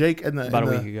 Then Jake about a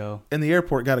week ago in the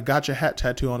airport got a gotcha hat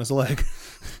tattoo on his leg.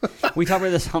 We talked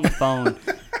about this on the phone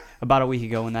about a week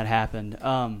ago when that happened.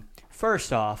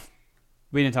 First off,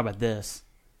 we didn't talk about this.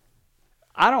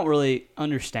 I don't really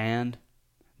understand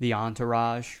the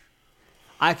entourage.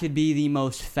 I could be the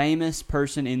most famous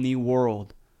person in the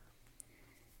world.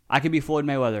 I could be Floyd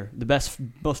Mayweather, the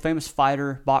most famous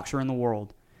fighter, boxer in the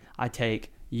world. I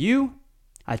take you,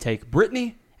 I take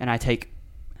Brittany, and I take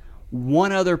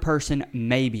one other person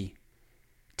maybe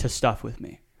to stuff with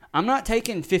me. I'm not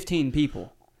taking 15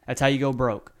 people. That's how you go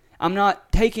broke. I'm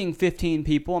not taking 15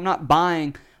 people. I'm not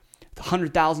buying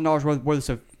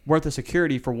 $100,000 worth of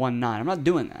security for one night. I'm not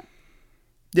doing that.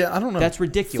 Yeah, I don't know. That's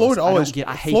ridiculous.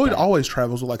 I hate Floyd that. always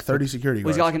travels with like 30 security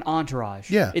guards. He's got like an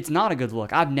entourage. Yeah. It's not a good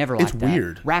look. I've never liked that. It's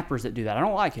weird. Rappers that do that. I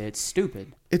don't like it. It's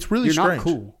stupid. It's really You're strange. not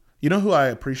cool. You know who I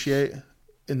appreciate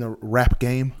in the rap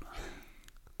game?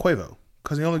 Quavo.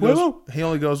 Because he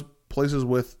only goes places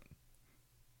with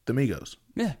the Migos.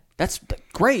 Yeah. That's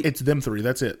great. It's them three.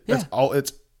 That's it. That's Yeah. all.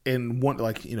 It's in one,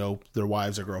 like, you know, their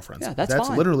wives or girlfriends. Yeah, that's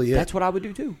fine. Literally it. That's what I would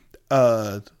do too.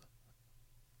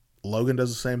 Logan does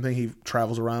the same thing. He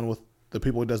travels around with the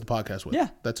people he does the podcast with. Yeah.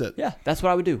 That's it. Yeah, that's what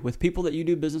I would do with people that you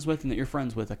do business with and that you're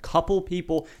friends with. A couple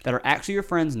people that are actually your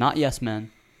friends, not yes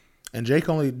men. And Jake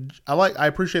I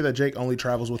appreciate that Jake only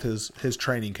travels with his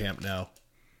training camp now.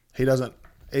 He doesn't,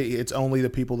 it's only the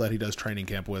people that he does training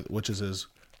camp with, which is his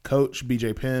coach,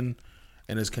 BJ Penn,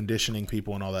 and his conditioning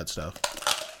people and all that stuff.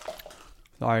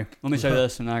 Sorry. Let me say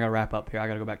this, and then I got to wrap up here. I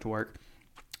got to go back to work.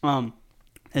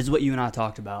 This is what you and I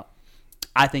talked about.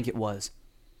 I think it was.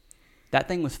 That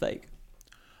thing was fake.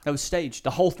 That was staged.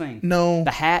 The whole thing. No.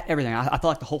 The hat, everything. I feel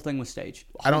like the whole thing was staged.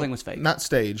 The whole thing was fake. Not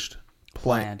staged.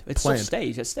 Planned. It's planned. still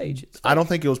staged. It's staged. It's I don't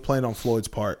think it was planned on Floyd's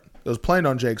part. It was planned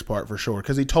on Jake's part for sure,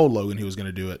 because he told Logan he was going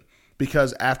to do it.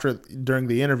 Because during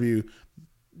the interview,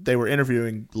 they were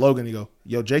interviewing Logan. He goes,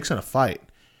 yo, Jake's in a fight.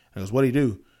 And he goes, what'd he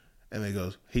do? And he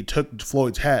goes, he took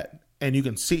Floyd's hat, and you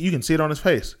can see it on his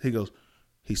face. He goes,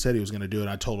 he said he was going to do it.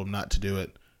 I told him not to do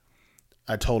it.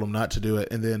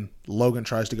 And then Logan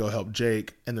tries to go help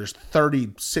Jake, and there's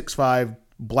 36'5"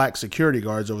 black security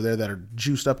guards over there that are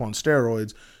juiced up on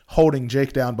steroids, holding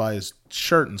Jake down by his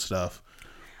shirt and stuff.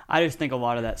 I just think a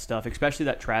lot of that stuff, especially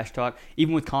that trash talk,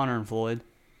 even with Conor and Floyd,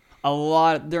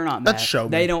 they're not mad. That's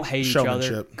showman. They don't hate each other.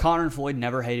 Showmanship. Conor and Floyd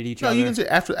never hated each other. No, you can see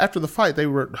after the fight they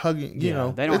were hugging. You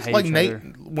know, they don't it's hate like each Nate.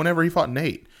 other. Whenever he fought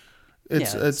Nate,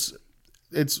 it's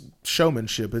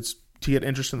showmanship. It's to get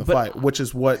interest in the fight, which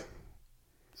is what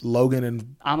Logan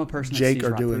and I'm a person Jake that sees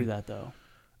are right doing. through that though.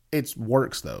 It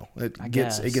works though. It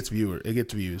gets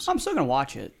views. I'm still gonna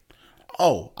watch it.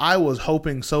 Oh, I was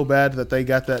hoping so bad that they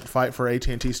got that fight for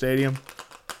AT&T Stadium.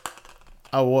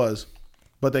 I was,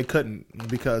 but they couldn't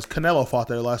because Canelo fought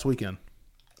there last weekend.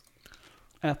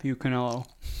 F you, Canelo.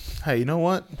 Hey, you know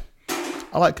what?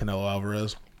 I like Canelo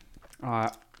Alvarez. All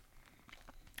right.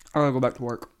 I gotta go back to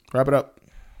work. Wrap it up.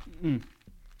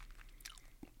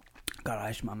 Got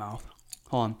ice in my mouth.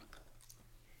 Hold on.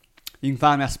 You can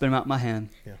find me. I spit them out in my hand.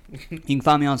 Yeah. You can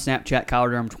find me on Snapchat,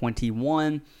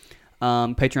 KyleDurham21.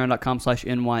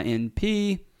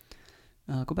 Patreon.com/NYNP.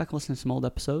 Go back and listen to some old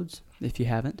episodes if you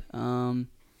haven't.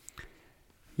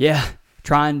 Yeah,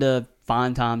 trying to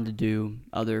find time to do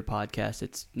other podcasts.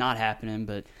 It's not happening,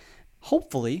 but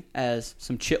hopefully as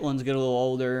some chitlins get a little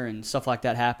older and stuff like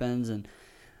that happens and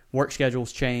work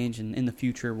schedules change, and in the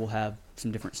future we'll have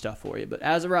some different stuff for you. But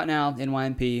as of right now,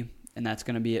 NYNP, and that's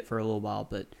going to be it for a little while.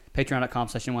 But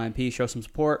patreon.com/NYNP, show some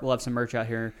support. We'll have some merch out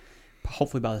here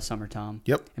hopefully by the summertime.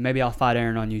 Yep. And maybe I'll fight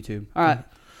Aaron on YouTube. All right.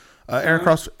 Aaron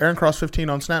Cross 15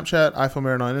 on Snapchat, iPhone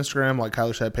Aaron on Instagram, like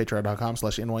Kyler said,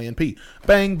 patreon.com/NYNP.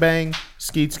 Bang, bang,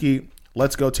 skeet, skeet.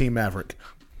 Let's go Team Maverick.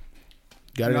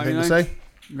 Got anything to say?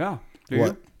 Yeah.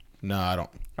 What? No, I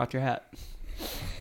don't. Got your hat.